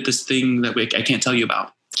then we did this thing that I can't tell you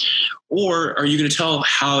about? Or are you going to tell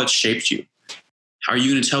how it shaped you? How are you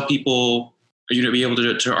going to tell people? Are you going to be able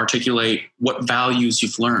to articulate what values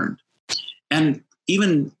you've learned? And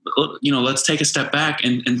even, let's take a step back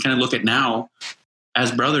and kind of look at now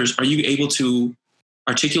as brothers. Are you able to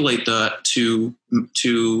articulate to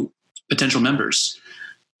potential members,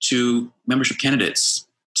 to membership candidates,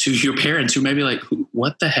 to your parents who may be like,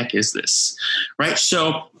 what the heck is this? Right.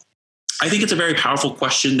 So I think it's a very powerful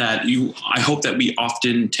question that I hope that we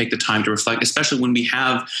often take the time to reflect, especially when we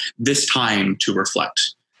have this time to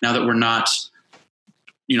reflect, now that we're not,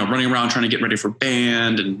 running around trying to get ready for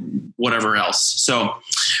band and whatever else. So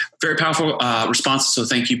very powerful responses. So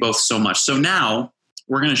thank you both so much. So now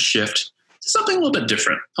we're going to shift to something a little bit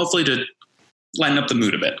different, hopefully to lighten up the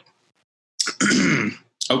mood a bit.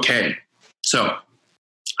 Okay. So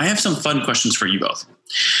I have some fun questions for you both.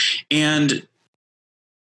 And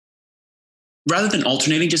rather than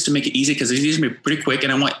alternating, just to make it easy, because these are going to be pretty quick,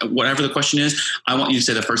 and I want, whatever the question is, I want you to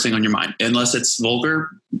say the first thing on your mind. Unless it's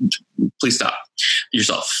vulgar, please stop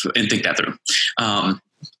yourself and think that through.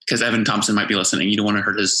 Because Evan Thompson might be listening. You don't want to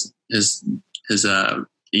hurt his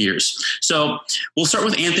ears. So we'll start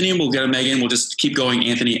with Anthony, and we'll go to Megan. We'll just keep going.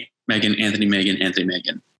 Anthony, Megan, Anthony, Megan, Anthony,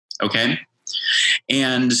 Megan. Okay?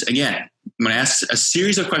 And again, I'm going to ask a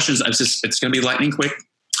series of questions. It's going to be lightning quick,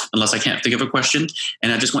 unless I can't think of a question.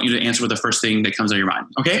 And I just want you to answer with the first thing that comes on your mind.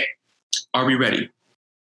 Okay? Are we ready?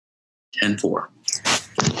 10-4.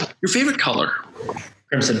 Your favorite color?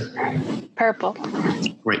 Crimson. Purple.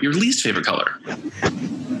 Great. Your least favorite color?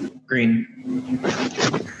 Green.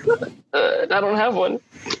 I don't have one.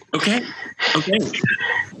 Okay.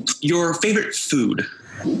 Your favorite food?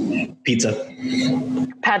 Pizza.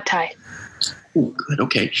 Pad Thai. Oh, good.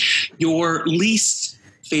 Okay. Your least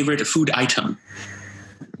favorite food item?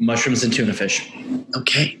 Mushrooms and tuna fish.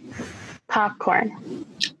 Okay. Popcorn.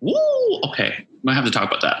 Woo! Okay. Might have to talk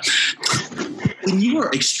about that. When you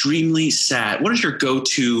are extremely sad, what is your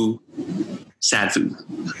go-to sad food?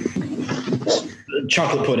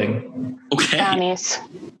 Chocolate pudding. Okay. Brownies.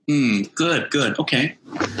 Good. Okay.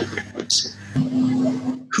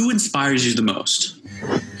 Who inspires you the most?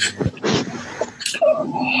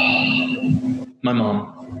 My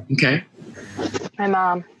mom. Okay. My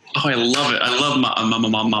mom. Oh, I love it. I love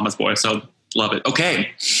Mama's Boy. So love it.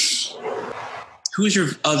 Okay. Who is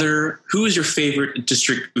your favorite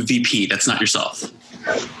district VP? That's not yourself.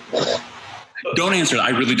 Don't answer that. I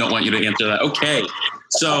really don't want you to answer that. Okay.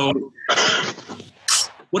 So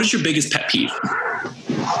what is your biggest pet peeve?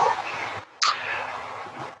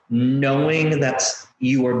 Knowing that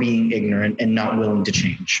you are being ignorant and not willing to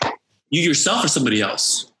change. You yourself or somebody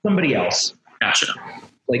else? Somebody else. Gotcha.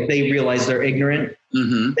 Like they realize they're ignorant.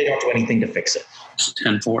 Mm-hmm. They don't do anything to fix it.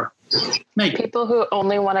 10-4. Meg. People who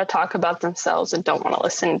only want to talk about themselves and don't want to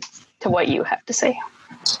listen to what you have to say.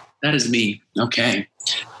 That is me. Okay.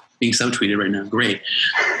 Being so tweeted right now. Great.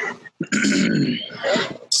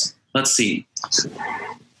 Let's see.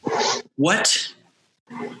 What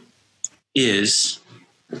is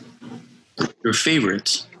your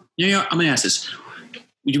favorite? I'm going to ask this.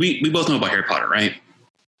 We both know about Harry Potter, right?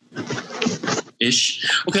 Ish.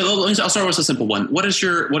 Okay, I'll start with a simple one. What is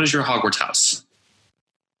your Hogwarts house?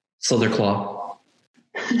 Slytherin.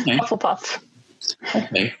 Okay. Hufflepuff.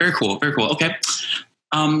 Okay, very cool. Okay.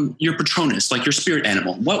 Your Patronus, like your spirit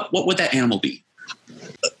animal. What would that animal be?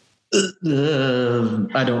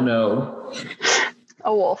 I don't know.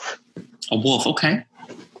 A wolf. A wolf. Okay.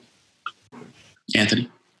 Anthony.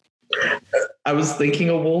 I was thinking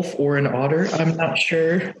a wolf or an otter. I'm not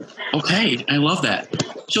sure. Okay, I love that.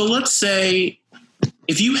 So let's say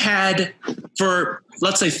if you had, for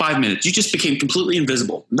let's say 5 minutes, you just became completely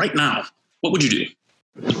invisible right now, what would you do?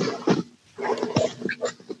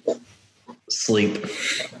 Sleep.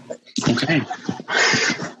 Okay.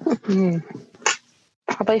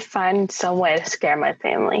 Probably find some way to scare my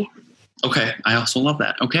family. Okay, I also love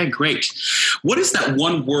that. Okay, great. What is that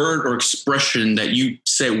one word or expression that you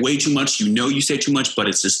say way too much? You say too much, but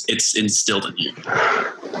it's instilled in you.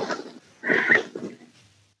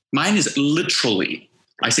 Mine is literally.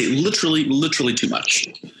 I say literally too much.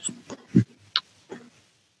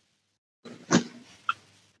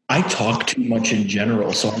 I talk too much in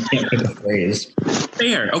general, so I can't pick a phrase.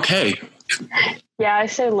 Fair. Okay. Yeah, I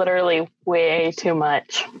say literally way too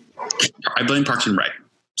much. I blame Parks and Rec.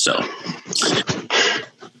 So,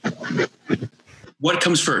 what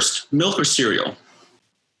comes first, milk or cereal?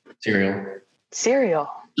 Cereal.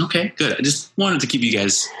 Okay, good. I just wanted to keep you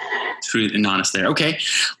guys true and honest there. Okay,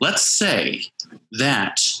 let's say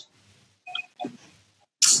that.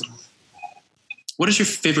 What is your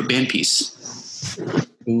favorite band piece?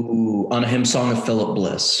 Ooh, on a hymn song of Philip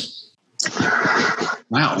Bliss.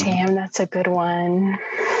 Wow. Damn, that's a good one.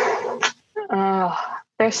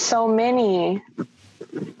 There's so many.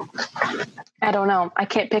 I don't know. I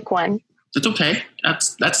can't pick one. It's okay.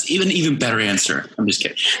 That's even better answer. I'm just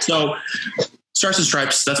kidding. So Stars and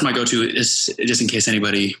Stripes, that's my go-to, is just in case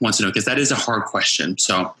anybody wants to know, because that is a hard question.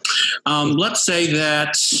 So let's say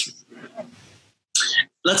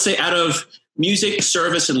out of music,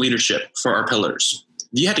 service, and leadership for our pillars,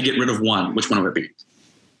 if you had to get rid of one, which one would it be?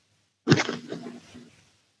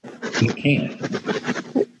 You can't.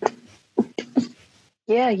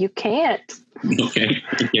 Yeah, you can't. Okay.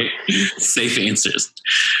 Safe answers.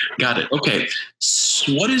 Got it. Okay.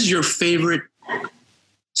 So what is your favorite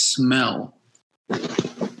smell?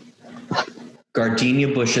 Gardenia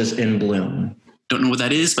bushes in bloom. Don't know what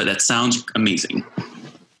that is, but that sounds amazing.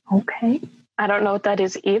 Okay. I don't know what that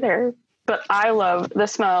is either, but I love the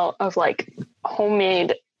smell of like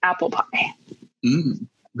homemade apple pie.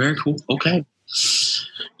 Very cool. Okay.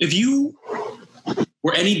 If you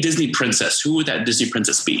were any Disney princess, who would that Disney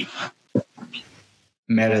princess be?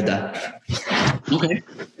 Merida. Okay.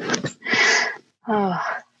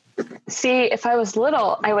 See, if I was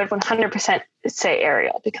little, I would 100% say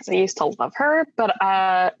Ariel because I used to love her. But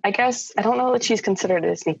I guess I don't know that she's considered a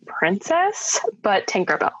Disney princess, but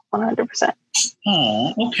Tinkerbell, 100%.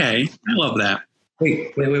 Oh, okay. I love that.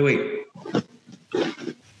 Wait.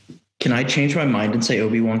 Can I change my mind and say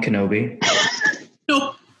Obi-Wan Kenobi?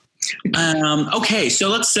 Nope. Okay, so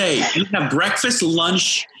let's say you have breakfast,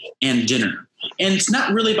 lunch, and dinner. And it's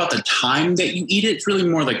not really about the time that you eat it. It's really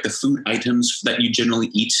more like the food items that you generally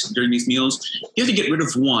eat during these meals. You have to get rid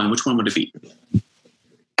of one. Which one would it be?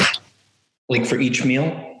 Like for each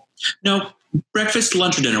meal? No, breakfast,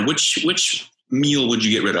 lunch, or dinner. Which meal would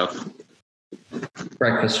you get rid of?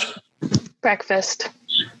 Breakfast. Breakfast.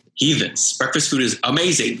 Heathens. Breakfast food is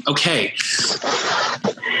amazing. Okay.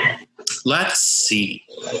 Let's see.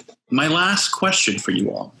 My last question for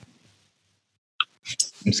you all.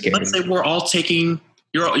 I'm scared. Let's say we're all taking,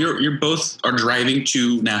 you're both are driving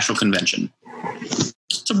to National Convention.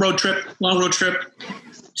 It's a road trip, long road trip.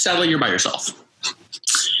 Sadly, you're by yourself.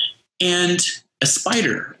 And a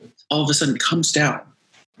spider all of a sudden comes down.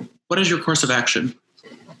 What is your course of action?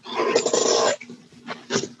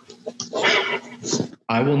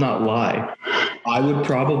 I will not lie. I would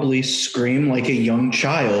probably scream like a young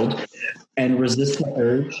child and resist the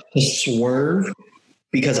urge to swerve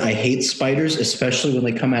because I hate spiders, especially when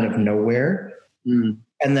they come out of nowhere. And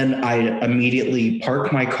then I immediately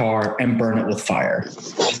park my car and burn it with fire.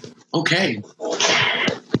 Okay.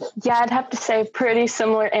 Yeah, I'd have to say pretty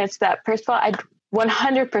similar answer to that. First of all, I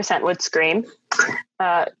 100% would scream.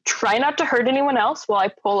 Try not to hurt anyone else while I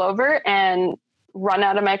pull over and run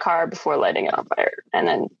out of my car before lighting it on fire and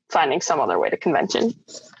then finding some other way to convention.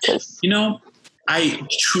 I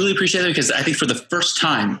truly appreciate it because I think for the first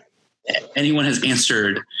time, anyone has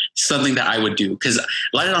answered something that I would do, because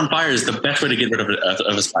light it on fire is the best way to get rid of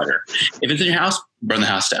a spider. If it's in your house, burn the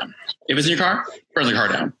house down. If it's in your car, burn the car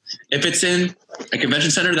down. If it's in a convention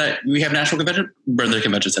center that we have national convention, burn the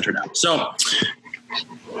convention center down. So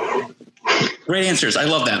great answers. I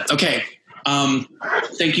love that. Okay.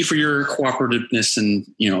 Thank you for your cooperativeness and,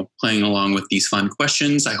 playing along with these fun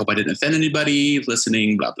questions. I hope I didn't offend anybody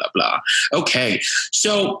listening, blah, blah, blah. Okay.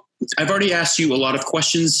 So I've already asked you a lot of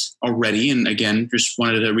questions already. And again, just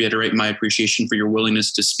wanted to reiterate my appreciation for your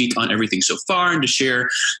willingness to speak on everything so far and to share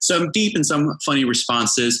some deep and some funny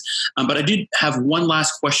responses. But I did have one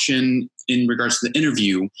last question in regards to the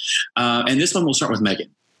interview. And this one will start with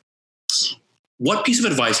Megan. What piece of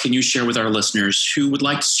advice can you share with our listeners who would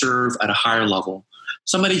like to serve at a higher level?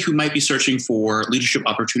 Somebody who might be searching for leadership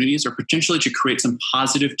opportunities or potentially to create some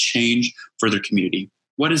positive change for their community.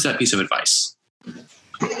 What is that piece of advice?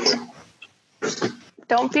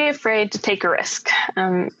 Don't be afraid to take a risk.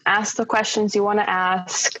 Ask the questions you want to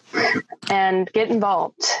ask and get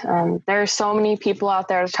involved. There are so many people out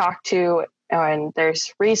there to talk to, and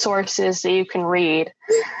there's resources that you can read.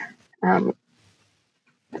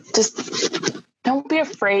 Just don't be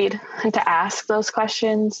afraid to ask those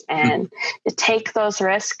questions and to take those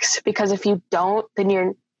risks, because if you don't, then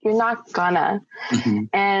you're not gonna.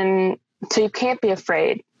 And so you can't be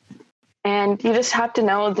afraid. And you just have to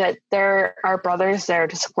know that there are brothers there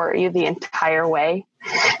to support you the entire way.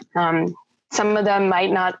 Some of them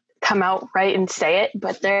might not come out right and say it,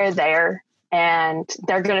 but they're there and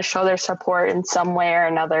they're going to show their support in some way or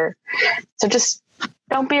another. So just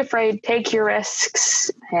don't be afraid, take your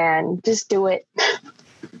risks and just do it.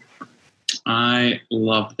 I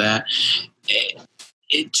love that.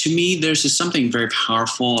 To me, there's just something very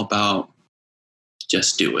powerful about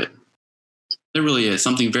just do it. There really is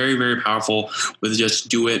something very, very powerful with just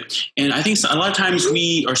do it. And I think a lot of times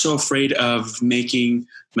we are so afraid of making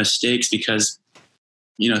mistakes because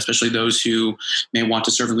especially those who may want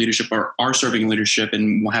to serve in leadership or are serving in leadership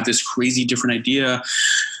and will have this crazy different idea.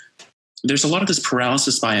 There's a lot of this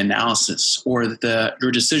paralysis by analysis, or that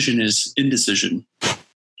your decision is indecision.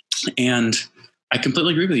 And I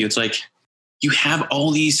completely agree with you. It's like you have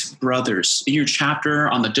all these brothers in your chapter,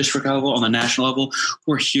 on the district level, on the national level,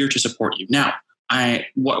 who are here to support you. Now,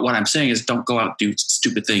 what I'm saying is, don't go out and do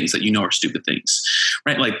stupid things that are stupid things,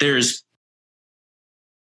 right? Like there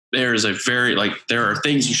are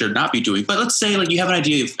things you should not be doing. But let's say like you have an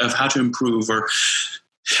idea of how to improve or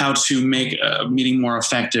how to make a meeting more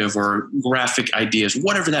effective, or graphic ideas,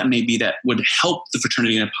 whatever that may be, that would help the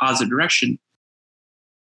fraternity in a positive direction.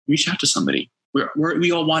 Reach out to somebody.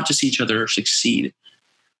 We all want to see each other succeed.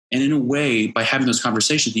 And in a way, by having those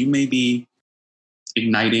conversations, you may be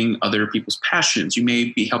igniting other people's passions. You may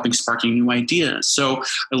be helping sparking new ideas. So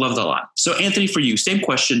I love that a lot. So Anthony, for you, same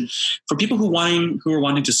question. For people who are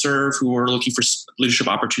wanting to serve, who are looking for leadership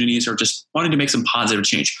opportunities, or just wanting to make some positive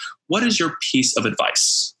change, what is your piece of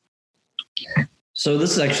advice? So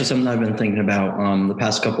this is actually something I've been thinking about the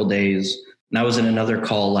past couple of days. And I was in another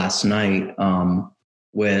call last night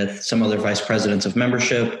with some other vice presidents of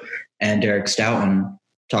membership and Derek Stoughton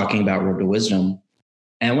talking about Road to Wisdom.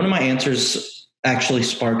 And one of my answers actually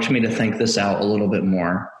sparked me to think this out a little bit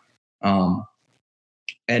more.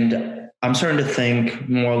 And I'm starting to think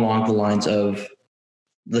more along the lines of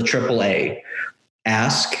the AAA.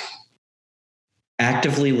 Ask,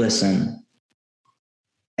 actively listen,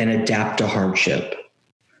 and adapt to hardship.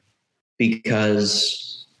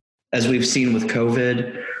 Because as we've seen with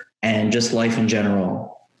COVID and just life in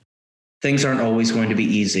general, things aren't always going to be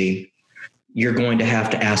easy. You're going to have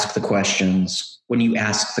to ask the questions. When you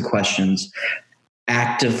ask the questions,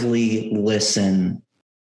 actively listen.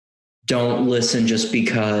 Don't listen just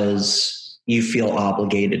because you feel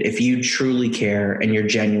obligated. If you truly care and you're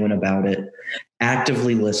genuine about it,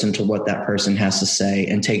 actively listen to what that person has to say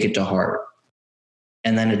and take it to heart,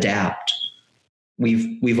 and then adapt.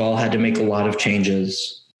 We've all had to make a lot of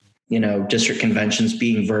changes, district conventions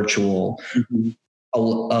being virtual,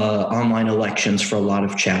 online elections for a lot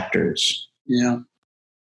of chapters. Yeah.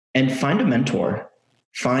 And find a mentor.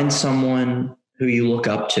 Find someone who you look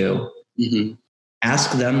up to. Mm-hmm.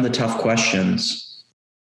 Ask them the tough questions.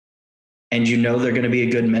 And they're going to be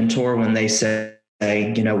a good mentor when they say,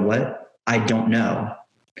 you know what? I don't know,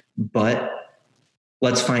 but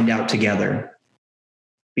let's find out together.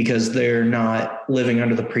 Because they're not living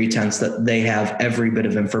under the pretense that they have every bit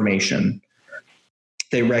of information.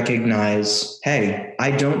 They recognize, hey,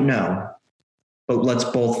 I don't know, but let's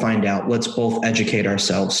both find out. Let's both educate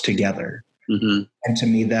ourselves together. Mm-hmm. And to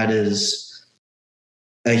me, that is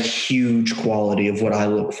a huge quality of what I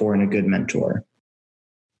look for in a good mentor.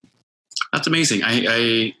 That's amazing.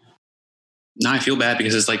 Now I feel bad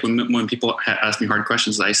because it's like when people ask me hard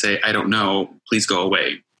questions, I say, I don't know, please go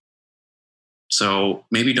away. So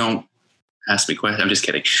maybe don't ask me questions. I'm just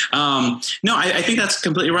kidding. No, I think that's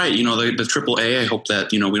completely right. The AAA, I hope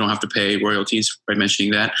that, we don't have to pay royalties by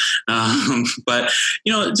mentioning that. But,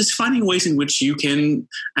 just finding ways in which you can,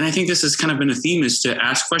 and I think this has kind of been a theme, is to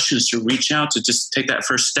ask questions, to reach out, to just take that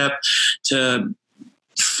first step, to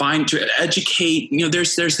educate.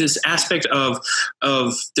 There's this aspect of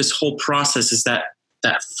this whole process is that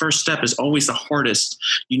first step is always the hardest.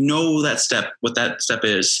 What that step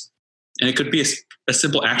is. And it could be a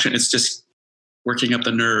simple action. It's just working up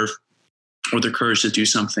the nerve or the courage to do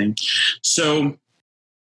something. So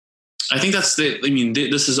I think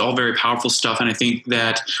this is all very powerful stuff. And I think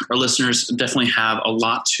that our listeners definitely have a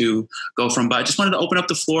lot to go from. But I just wanted to open up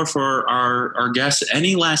the floor for our guests.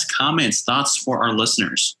 Any last comments, thoughts for our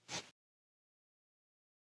listeners?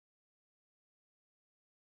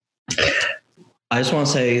 I just want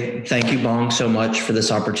to say thank you, Bong, so much for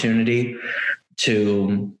this opportunity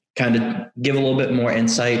to kind of give a little bit more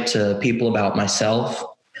insight to people about myself.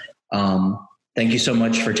 Thank you so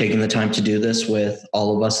much for taking the time to do this with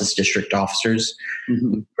all of us as district officers.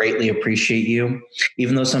 Mm-hmm. We greatly appreciate you.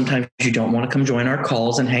 Even though sometimes you don't want to come join our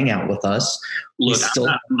calls and hang out with us. Look,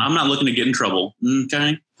 I'm not looking to get in trouble.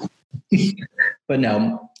 Okay. But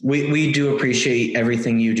no, we do appreciate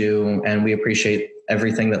everything you do, and we appreciate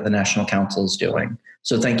everything that the National Council is doing.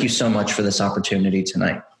 So thank you so much for this opportunity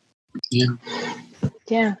tonight.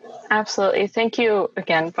 Yeah, absolutely. Thank you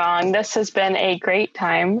again, Bong. This has been a great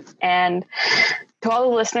time. And to all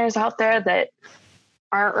the listeners out there that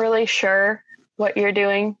aren't really sure what you're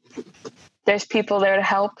doing, there's people there to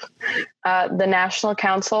help. The National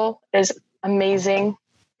Council is amazing,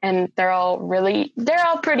 and they're all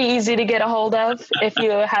pretty easy to get a hold of if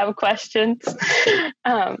you have questions.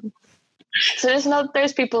 So just know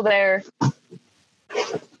there's people there.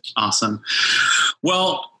 Awesome.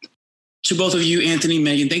 Well, to both of you, Anthony,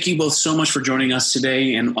 Megan, thank you both so much for joining us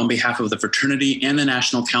today. And on behalf of the fraternity and the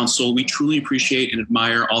National Council, we truly appreciate and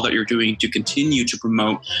admire all that you're doing to continue to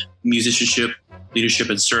promote musicianship, leadership,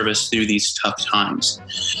 and service through these tough times.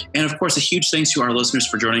 And of course, a huge thanks to our listeners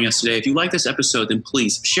for joining us today. If you like this episode, then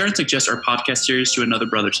please share and suggest our podcast series to another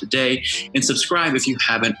brother today, and subscribe if you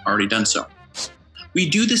haven't already done so. We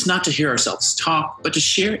do this not to hear ourselves talk, but to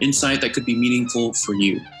share insight that could be meaningful for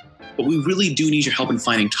you. But we really do need your help in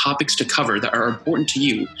finding topics to cover that are important to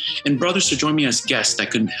you, and brothers to join me as guests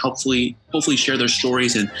that can hopefully share their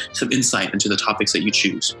stories and some insight into the topics that you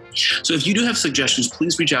choose. So if you do have suggestions,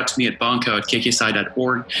 please reach out to me at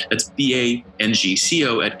bangco@kkpsi.org. That's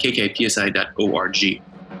BANGCO@kkpsi.org.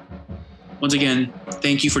 Once again,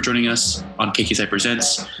 thank you for joining us on KKSI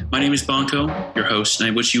Presents. My name is Banco, your host, and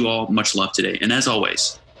I wish you all much love today. And as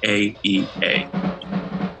always, AEA.